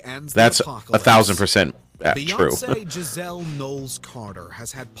 Beyonce and That's the Apocalypse. 1,000% true. Beyonce Giselle Knowles Carter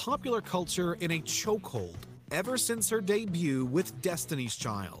has had popular culture in a chokehold ever since her debut with Destiny's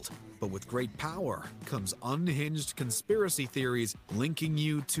Child. But with great power comes unhinged conspiracy theories linking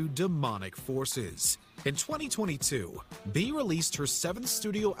you to demonic forces. In 2022, B released her 7th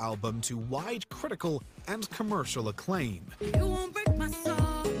studio album to wide critical and commercial acclaim.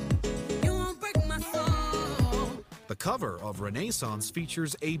 The cover of Renaissance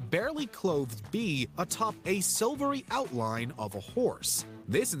features a barely clothed bee atop a silvery outline of a horse.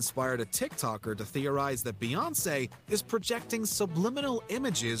 This inspired a TikToker to theorize that Beyonce is projecting subliminal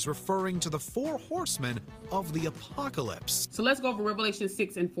images referring to the 4 horsemen of the apocalypse. So let's go over Revelation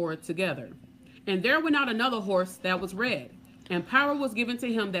 6 and 4 together. And there went out another horse that was red, and power was given to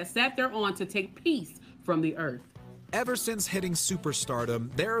him that sat thereon to take peace from the earth. Ever since hitting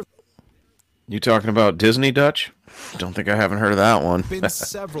superstardom, there have You talking about Disney, Dutch? Don't think I haven't heard of that one. been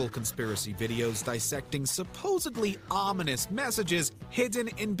several conspiracy videos dissecting supposedly ominous messages hidden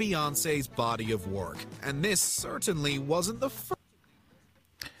in Beyonce's body of work. And this certainly wasn't the first.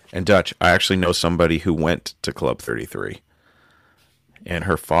 And Dutch, I actually know somebody who went to Club 33. And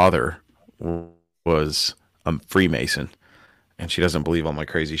her father was a Freemason. And she doesn't believe all my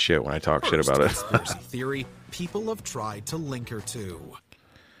crazy shit when I talk shit about it. Conspiracy theory people have tried to link her to.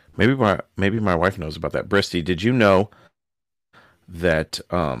 Maybe my wife knows about that. Bristy, did you know that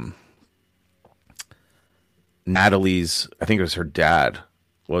Natalie's, I think it was her dad,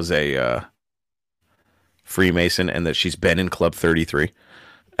 was a Freemason, and that she's been in Club 33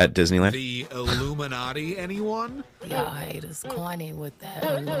 at Disneyland? The Illuminati, anyone? Y'all haters corny with that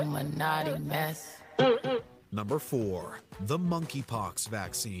Illuminati mess. Number 4, the monkeypox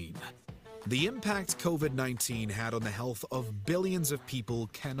vaccine. The impact COVID-19 had on the health of billions of people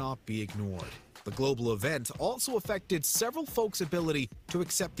cannot be ignored. The global event also affected several folks' ability to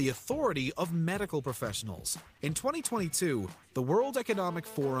accept the authority of medical professionals. In 2022, the World Economic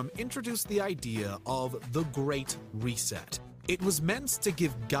Forum introduced the idea of the Great Reset. It was meant to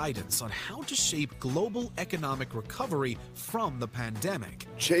give guidance on how to shape global economic recovery from the pandemic.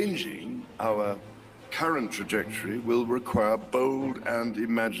 Changing our current trajectory will require bold and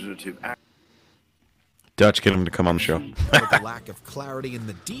imaginative action. Dutch, get him to come on the show. But the lack of clarity in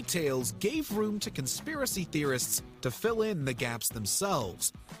the details gave room to conspiracy theorists to fill in the gaps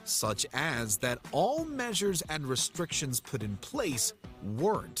themselves, such as that all measures and restrictions put in place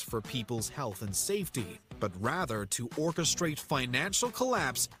weren't for people's health and safety. but rather to orchestrate financial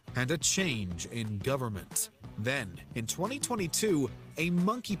collapse and a change in government. Then, in 2022, a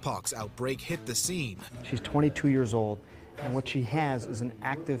monkeypox outbreak hit the scene. She's 22 years old, and what she has is an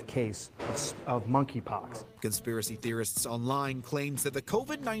active case of monkeypox. Conspiracy theorists online claims that the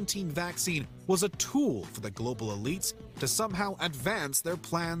COVID-19 vaccine was a tool for the global elites to somehow advance their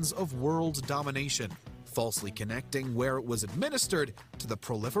plans of world domination, falsely connecting where it was administered to the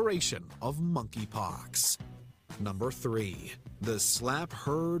proliferation of monkeypox. Number 3. The slap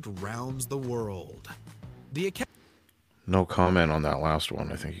heard rounds the world. No comment on that last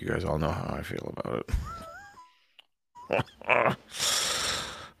one. I think you guys all know how I feel about it.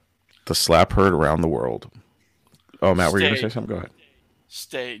 The slap heard around the world. Oh, Matt, were you going to say something? Go ahead.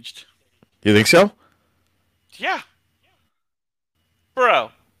 Staged. You think so? Yeah.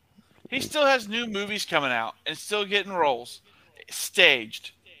 Bro, he still has new movies coming out and still getting roles.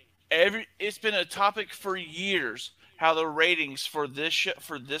 Staged. It's been a topic for years how the ratings for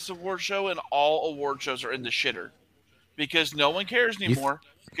this award show and all award shows are in the shitter. Because no one cares anymore.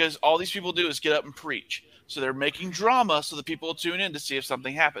 Because all these people do is get up and preach. So they're making drama so that people will tune in to see if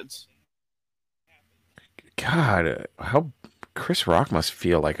something happens. God, how Chris Rock must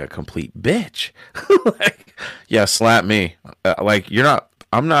feel like a complete bitch. Like, yeah, slap me. You're not.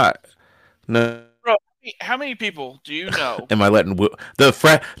 I'm not. No. Bro, how many people do you know? Am I letting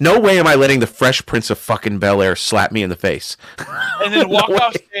No way am I letting the Fresh Prince of fucking Bel-Air slap me in the face. And then walk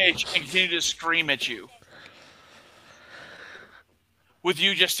off stage and continue to scream at you. With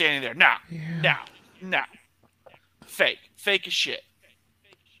you just standing there. No. Fake. Fake as shit.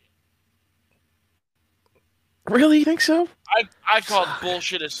 Really? You think so? I called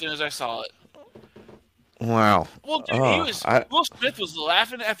bullshit as soon as I saw it. Wow. Well, dude, Will Smith was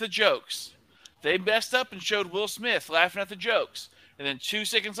laughing at the jokes. They messed up and showed Will Smith laughing at the jokes. And then 2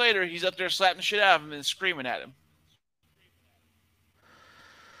 seconds later, he's up there slapping the shit out of him and screaming at him.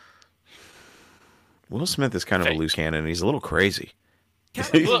 Will Smith is kind of a loose cannon. He's a little crazy.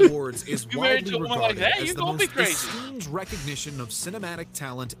 Academy Awards is widely regarded like that, as the most esteemed recognition of cinematic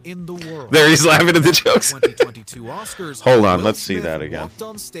talent in the world. There he's laughing at the jokes. 2022 Oscars. Hold on, Will let's see Smith that again. Walked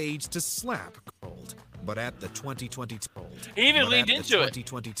on stage to slap Gold, but at the 2022 he even leaned into it.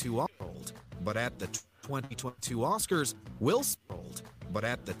 2022 but at the 2022 Oscars, Will Smith. But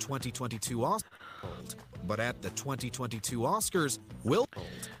at the 2022 Oscars. But at the 2022 Oscars, Will.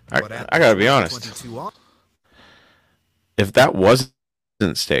 I gotta be honest. If that wasn't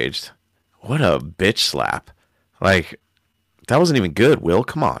staged, what a bitch slap! Like that wasn't even good. Will,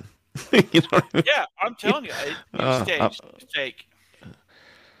 come on. You know what I mean? Yeah, I'm telling you, it's staged, fake.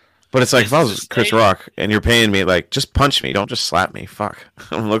 But it's like if I was Chris Rock and you're paying me, like just punch me, don't just slap me. Fuck,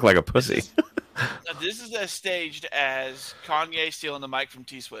 I don't look like a pussy. This is as staged as Kanye stealing the mic from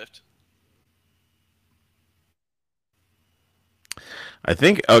T Swift. I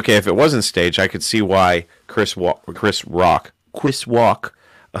think if it wasn't staged, I could see why Chris Rock wouldn't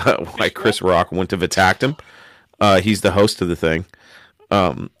have attacked him. He's the host of the thing.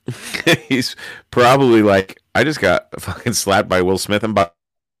 He's probably like, I just got fucking slapped by Will Smith. I'm about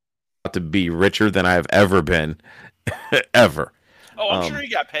to be richer than I've ever been, ever. Oh, I'm sure he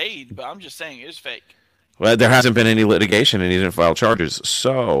got paid, but I'm just saying it was fake. Well, there hasn't been any litigation, and he didn't file charges.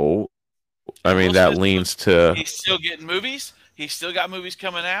 So, I mean, that leans to... He's still getting movies. He's still got movies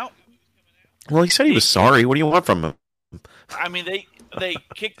coming out. Well, he said he was sorry. What do you want from him? I mean, they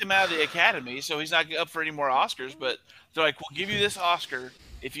kicked him out of the Academy, so he's not up for any more Oscars. But they're like, we'll give you this Oscar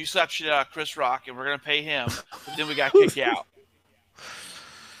if you slap shit out of Chris Rock, and we're going to pay him. But then we got kicked out.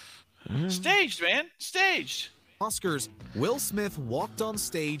 Staged, man. Staged. Oscars, Will Smith walked on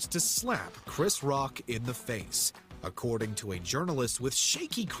stage to slap Chris Rock in the face. According to a journalist with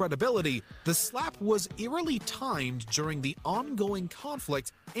shaky credibility, the slap was eerily timed during the ongoing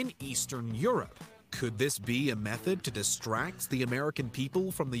conflict in Eastern Europe. Could this be a method to distract the American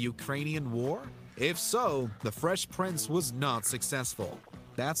people from the Ukrainian war? If so, the Fresh Prince was not successful.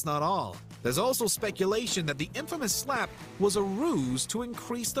 That's not all. There's also speculation that the infamous slap was a ruse to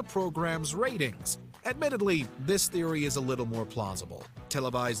increase the program's ratings. Admittedly, this theory is a little more plausible.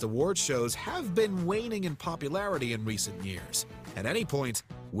 Televised award shows have been waning in popularity in recent years. At any point,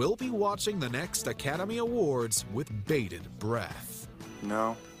 we'll be watching the next Academy Awards with bated breath.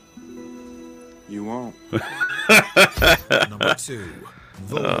 No, you won't. Number 2,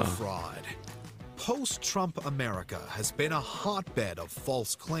 voter fraud. Post-Trump America has been a hotbed of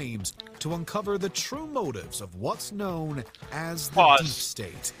false claims to uncover the true motives of what's known as the deep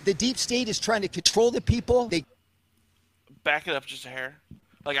state. The deep state is trying to control the people. They back it up just a hair.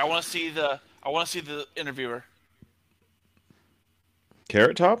 Like I want to see the interviewer.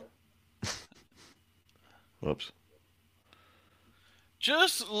 Carrot Top? Whoops.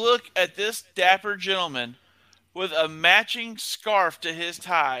 Just look at this dapper gentleman with a matching scarf to his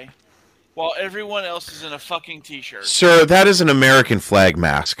tie while everyone else is in a fucking t-shirt. Sir, that is an American flag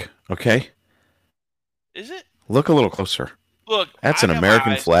mask, okay? Is it? Look a little closer. Look, that's I an got my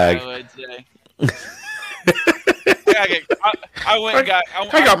American eyes flag. dilated today.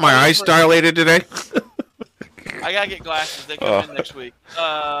 I got my eyes dilated today. I gotta get glasses. They come in next week.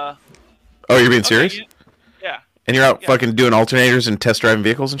 Oh, you're being serious? Yeah. And you're out fucking doing alternators and test driving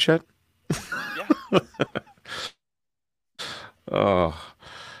vehicles and shit? Yeah. Oh.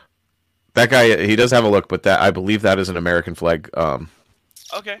 That guy, he does have a look, but that I believe that is an American flag.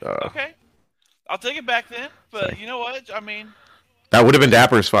 Okay. Okay. I'll take it back then. But you know what? I mean, that would have been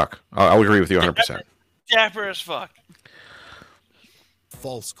dapper as fuck. I'll agree with you 100%. Dapper as fuck.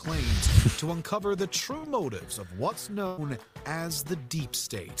 False claims to uncover the true motives of what's known as the deep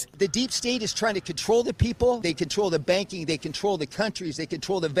state. The deep state is trying to control the people. They control the banking. They control the countries. They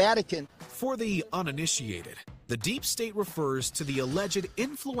control the Vatican. For the uninitiated, the deep state refers to the alleged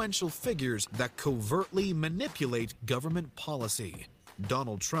influential figures that covertly manipulate government policy.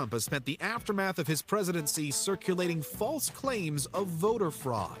 Donald Trump has spent the aftermath of his presidency circulating false claims of voter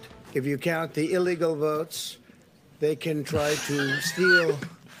fraud. If you count the illegal votes, they can try to steal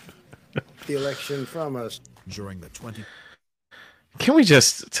the election from us. During the 20... Can we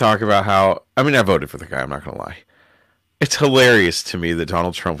just talk about how... I mean, I voted for the guy, I'm not going to lie. It's hilarious to me that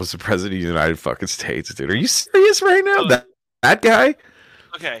Donald Trump was the president of the United fucking States, dude. Are you serious right now? That guy?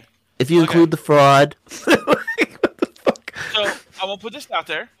 Okay. If you include the fraud. So I'm gonna put this out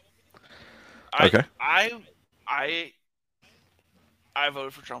there. Okay. I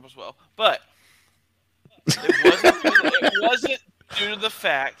voted for Trump as well, but it wasn't due to the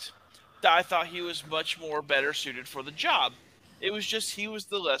fact that I thought he was much more better suited for the job. It was just he was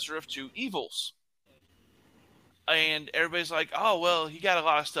the lesser of two evils. And everybody's like, "Oh well, he got a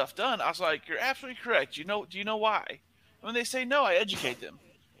lot of stuff done." I was like, "You're absolutely correct. Do you know why?" And when they say no, I educate them.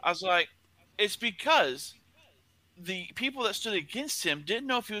 I was like, "It's because the people that stood against him didn't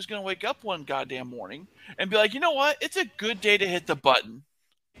know if he was going to wake up one goddamn morning and be like, you know what? It's a good day to hit the button."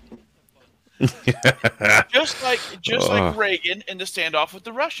 just like Reagan in the standoff with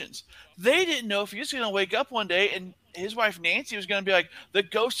the Russians. They didn't know if he was going to wake up one day and his wife Nancy was going to be like, "The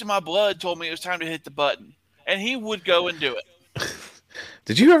ghost in my blood told me it was time to hit the button." And he would go and do it.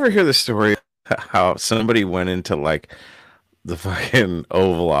 Did you ever hear the story how somebody went into like the fucking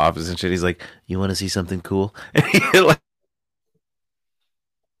Oval Office and shit? He's like, "You want to see something cool?"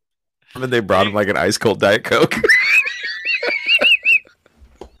 And they brought him like an ice cold Diet Coke.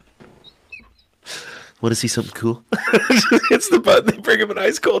 Want to see something cool? It's the button. They bring him an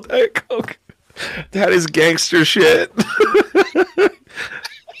ice cold Diet Coke. That is gangster shit.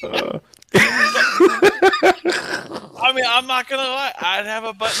 I mean, I'm not gonna lie. I'd have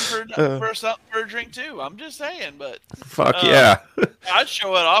a button for a drink too. I'm just saying, but fuck yeah, I'd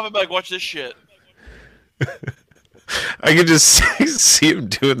show it off and be like, "Watch this shit." I could just see him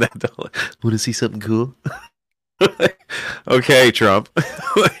doing that. Want to see something cool? Okay, Trump.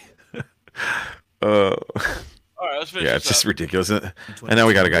 All right, let's finish. Yeah, it's just ridiculous. And now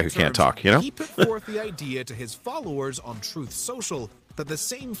we got a guy who can't talk. You know. He put forth the idea to his followers on Truth Social that the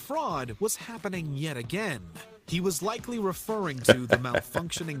same fraud was happening yet again. He was likely referring to the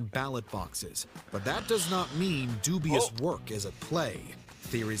malfunctioning ballot boxes, but that does not mean dubious work is at play.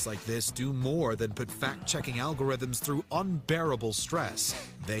 Theories like this do more than put fact-checking algorithms through unbearable stress.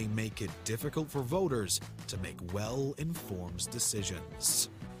 They make it difficult for voters to make well-informed decisions.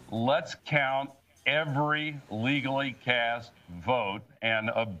 Let's count every legally cast vote and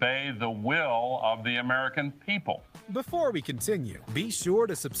obey the will of the American people. Before we continue, be sure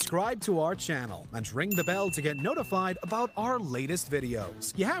to subscribe to our channel and ring the bell to get notified about our latest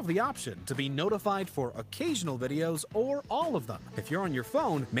videos. You have the option to be notified for occasional videos or all of them. If you're on your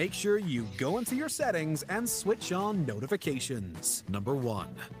phone, make sure you go into your settings and switch on notifications. Number 1.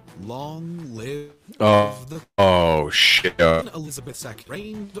 Long live Oh shit. Queen Elizabeth II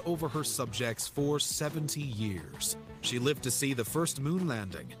reigned over her subjects for 70 years. She lived to see the first moon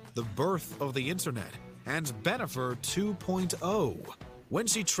landing, the birth of the internet, and Bennifer 2.0. When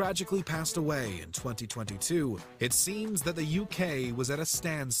she tragically passed away in 2022, it seems that the UK was at a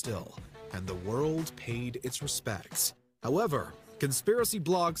standstill, and the world paid its respects. However, conspiracy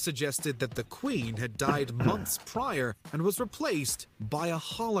blogs suggested that the Queen had died months prior and was replaced by a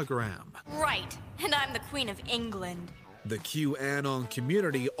hologram. Right, and I'm the Queen of England. The QAnon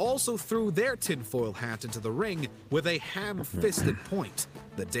community also threw their tinfoil hat into the ring with a ham-fisted point.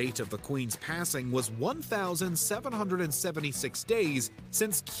 The date of the Queen's passing was 1,776 days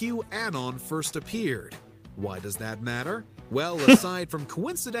since QAnon first appeared. Why does that matter? Well, aside from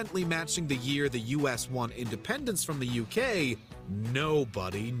coincidentally matching the year the US won independence from the UK,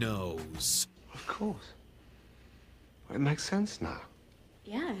 nobody knows. Of course. It makes sense now.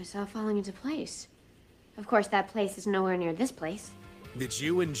 Yeah, it's all falling into place. Of course, that place is nowhere near this place. Did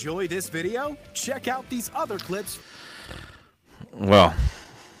you enjoy this video? Check out these other clips. Well,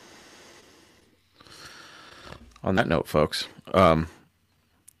 on that note, folks, I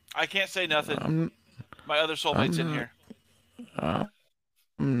can't say nothing. My other soulmate's in here. I'm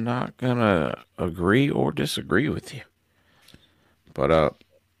not gonna agree or disagree with you, but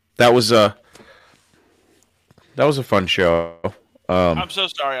that was a fun show. I'm so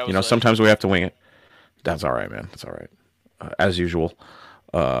sorry. I was late. Sometimes we have to wing it. That's all right, man. That's all right. As usual,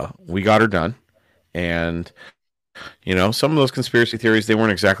 we got her done, and some of those conspiracy theories, they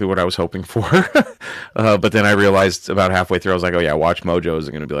weren't exactly what I was hoping for. But then I realized about halfway through, I was like, oh yeah, Watch Mojo is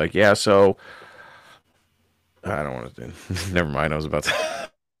going to be like, yeah, so I don't want to. Never mind. I was about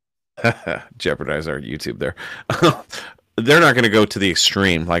to jeopardize our YouTube there. They're not going to go to the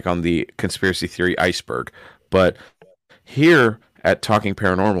extreme, like on the conspiracy theory iceberg. But here at Talking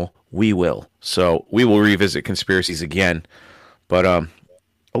Paranormal, we will. So we will revisit conspiracies again. But a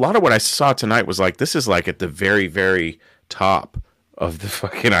lot of what I saw tonight was like, this is like at the very, very top of the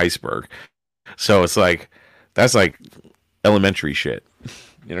fucking iceberg. So it's like, that's like elementary shit.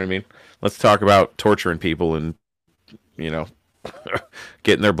 You know what I mean? Let's talk about torturing people and,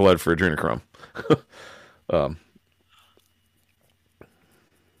 getting their blood for adrenochrome.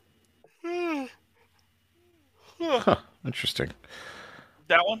 Interesting.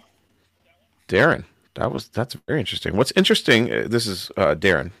 That one? Darren, that's very interesting. What's interesting, this is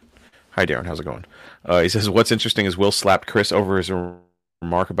Darren. Hi, Darren. How's it going? He says, what's interesting is Will slapped Chris over his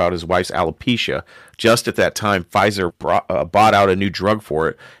remark about his wife's alopecia. Just at that time, Pfizer bought out a new drug for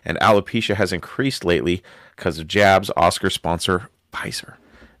it, and alopecia has increased lately because of jabs. Oscar sponsor Pfizer.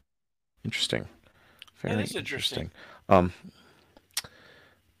 Interesting. Very interesting.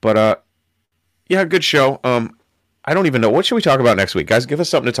 But yeah, good show. I don't even know. What should we talk about next week? Guys, give us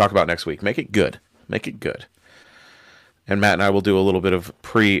something to talk about next week. Make it good. Make it good. And Matt and I will do a little bit of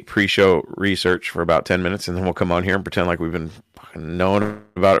pre-show research for about 10 minutes, and then we'll come on here and pretend like we've been fucking knowing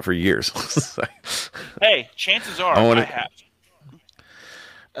about it for years. Hey, chances are I have.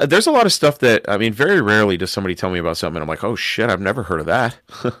 There's a lot of stuff that, very rarely does somebody tell me about something, and I'm like, oh shit, I've never heard of that.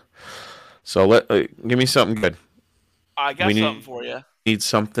 So give me something good. I got something for you. Need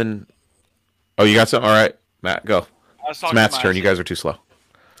something. Oh, you got something? All right, Matt, go. It's Matt's turn. You guys are too slow.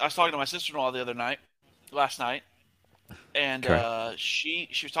 I was talking to my sister-in-law last night, and she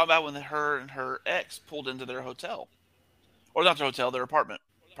was talking about when her and her ex pulled into their hotel, or not their hotel, their apartment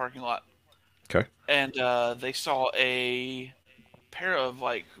parking lot. Okay. And they saw a pair of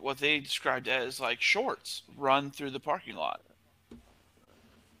what they described as shorts run through the parking lot.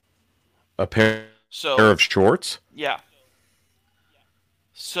 A pair of shorts? Yeah.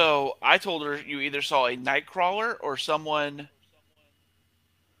 So I told her you either saw a night crawler or someone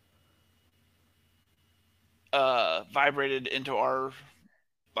vibrated into our,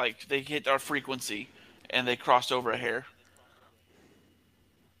 they hit our frequency and they crossed over a hair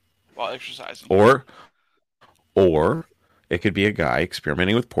while exercising. Or it could be a guy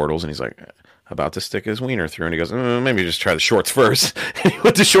experimenting with portals, and he's like about to stick his wiener through, and he goes, maybe just try the shorts first. And he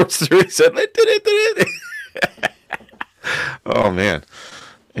went the shorts through. He said, oh man,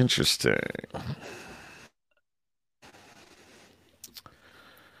 interesting.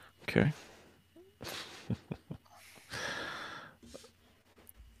 Okay.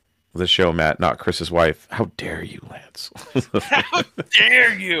 The show, Matt, not Chris's wife. How dare you, Lance? How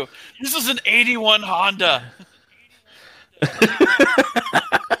dare you? This is an 81 Honda.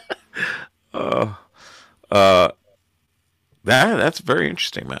 That's very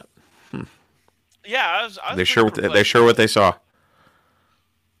interesting, Matt. Yeah, they sure what they saw.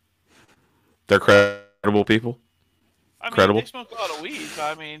 They're credible people. Credible. They smoke a lot of weed.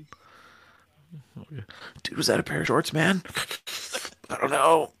 Dude, was that a pair of shorts, man? I don't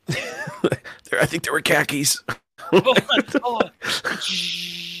know. I think they were khakis. Hold on.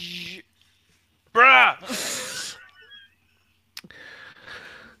 Bruh.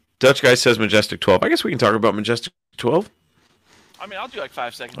 Dutch guy says Majestic 12. I guess we can talk about Majestic 12. I'll do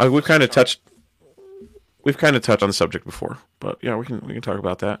 5 seconds. We've kind of touched on the subject before, but yeah, we can talk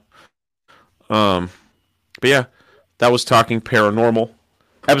about that. But yeah, that was Talking Paranormal,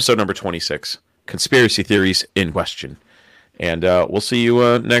 episode number 26, Conspiracy Theories in Question. And we'll see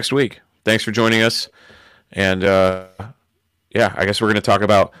you next week. Thanks for joining us. And yeah, I guess we're going to talk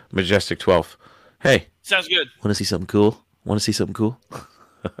about Majestic 12. Hey. Sounds good. Want to see something cool?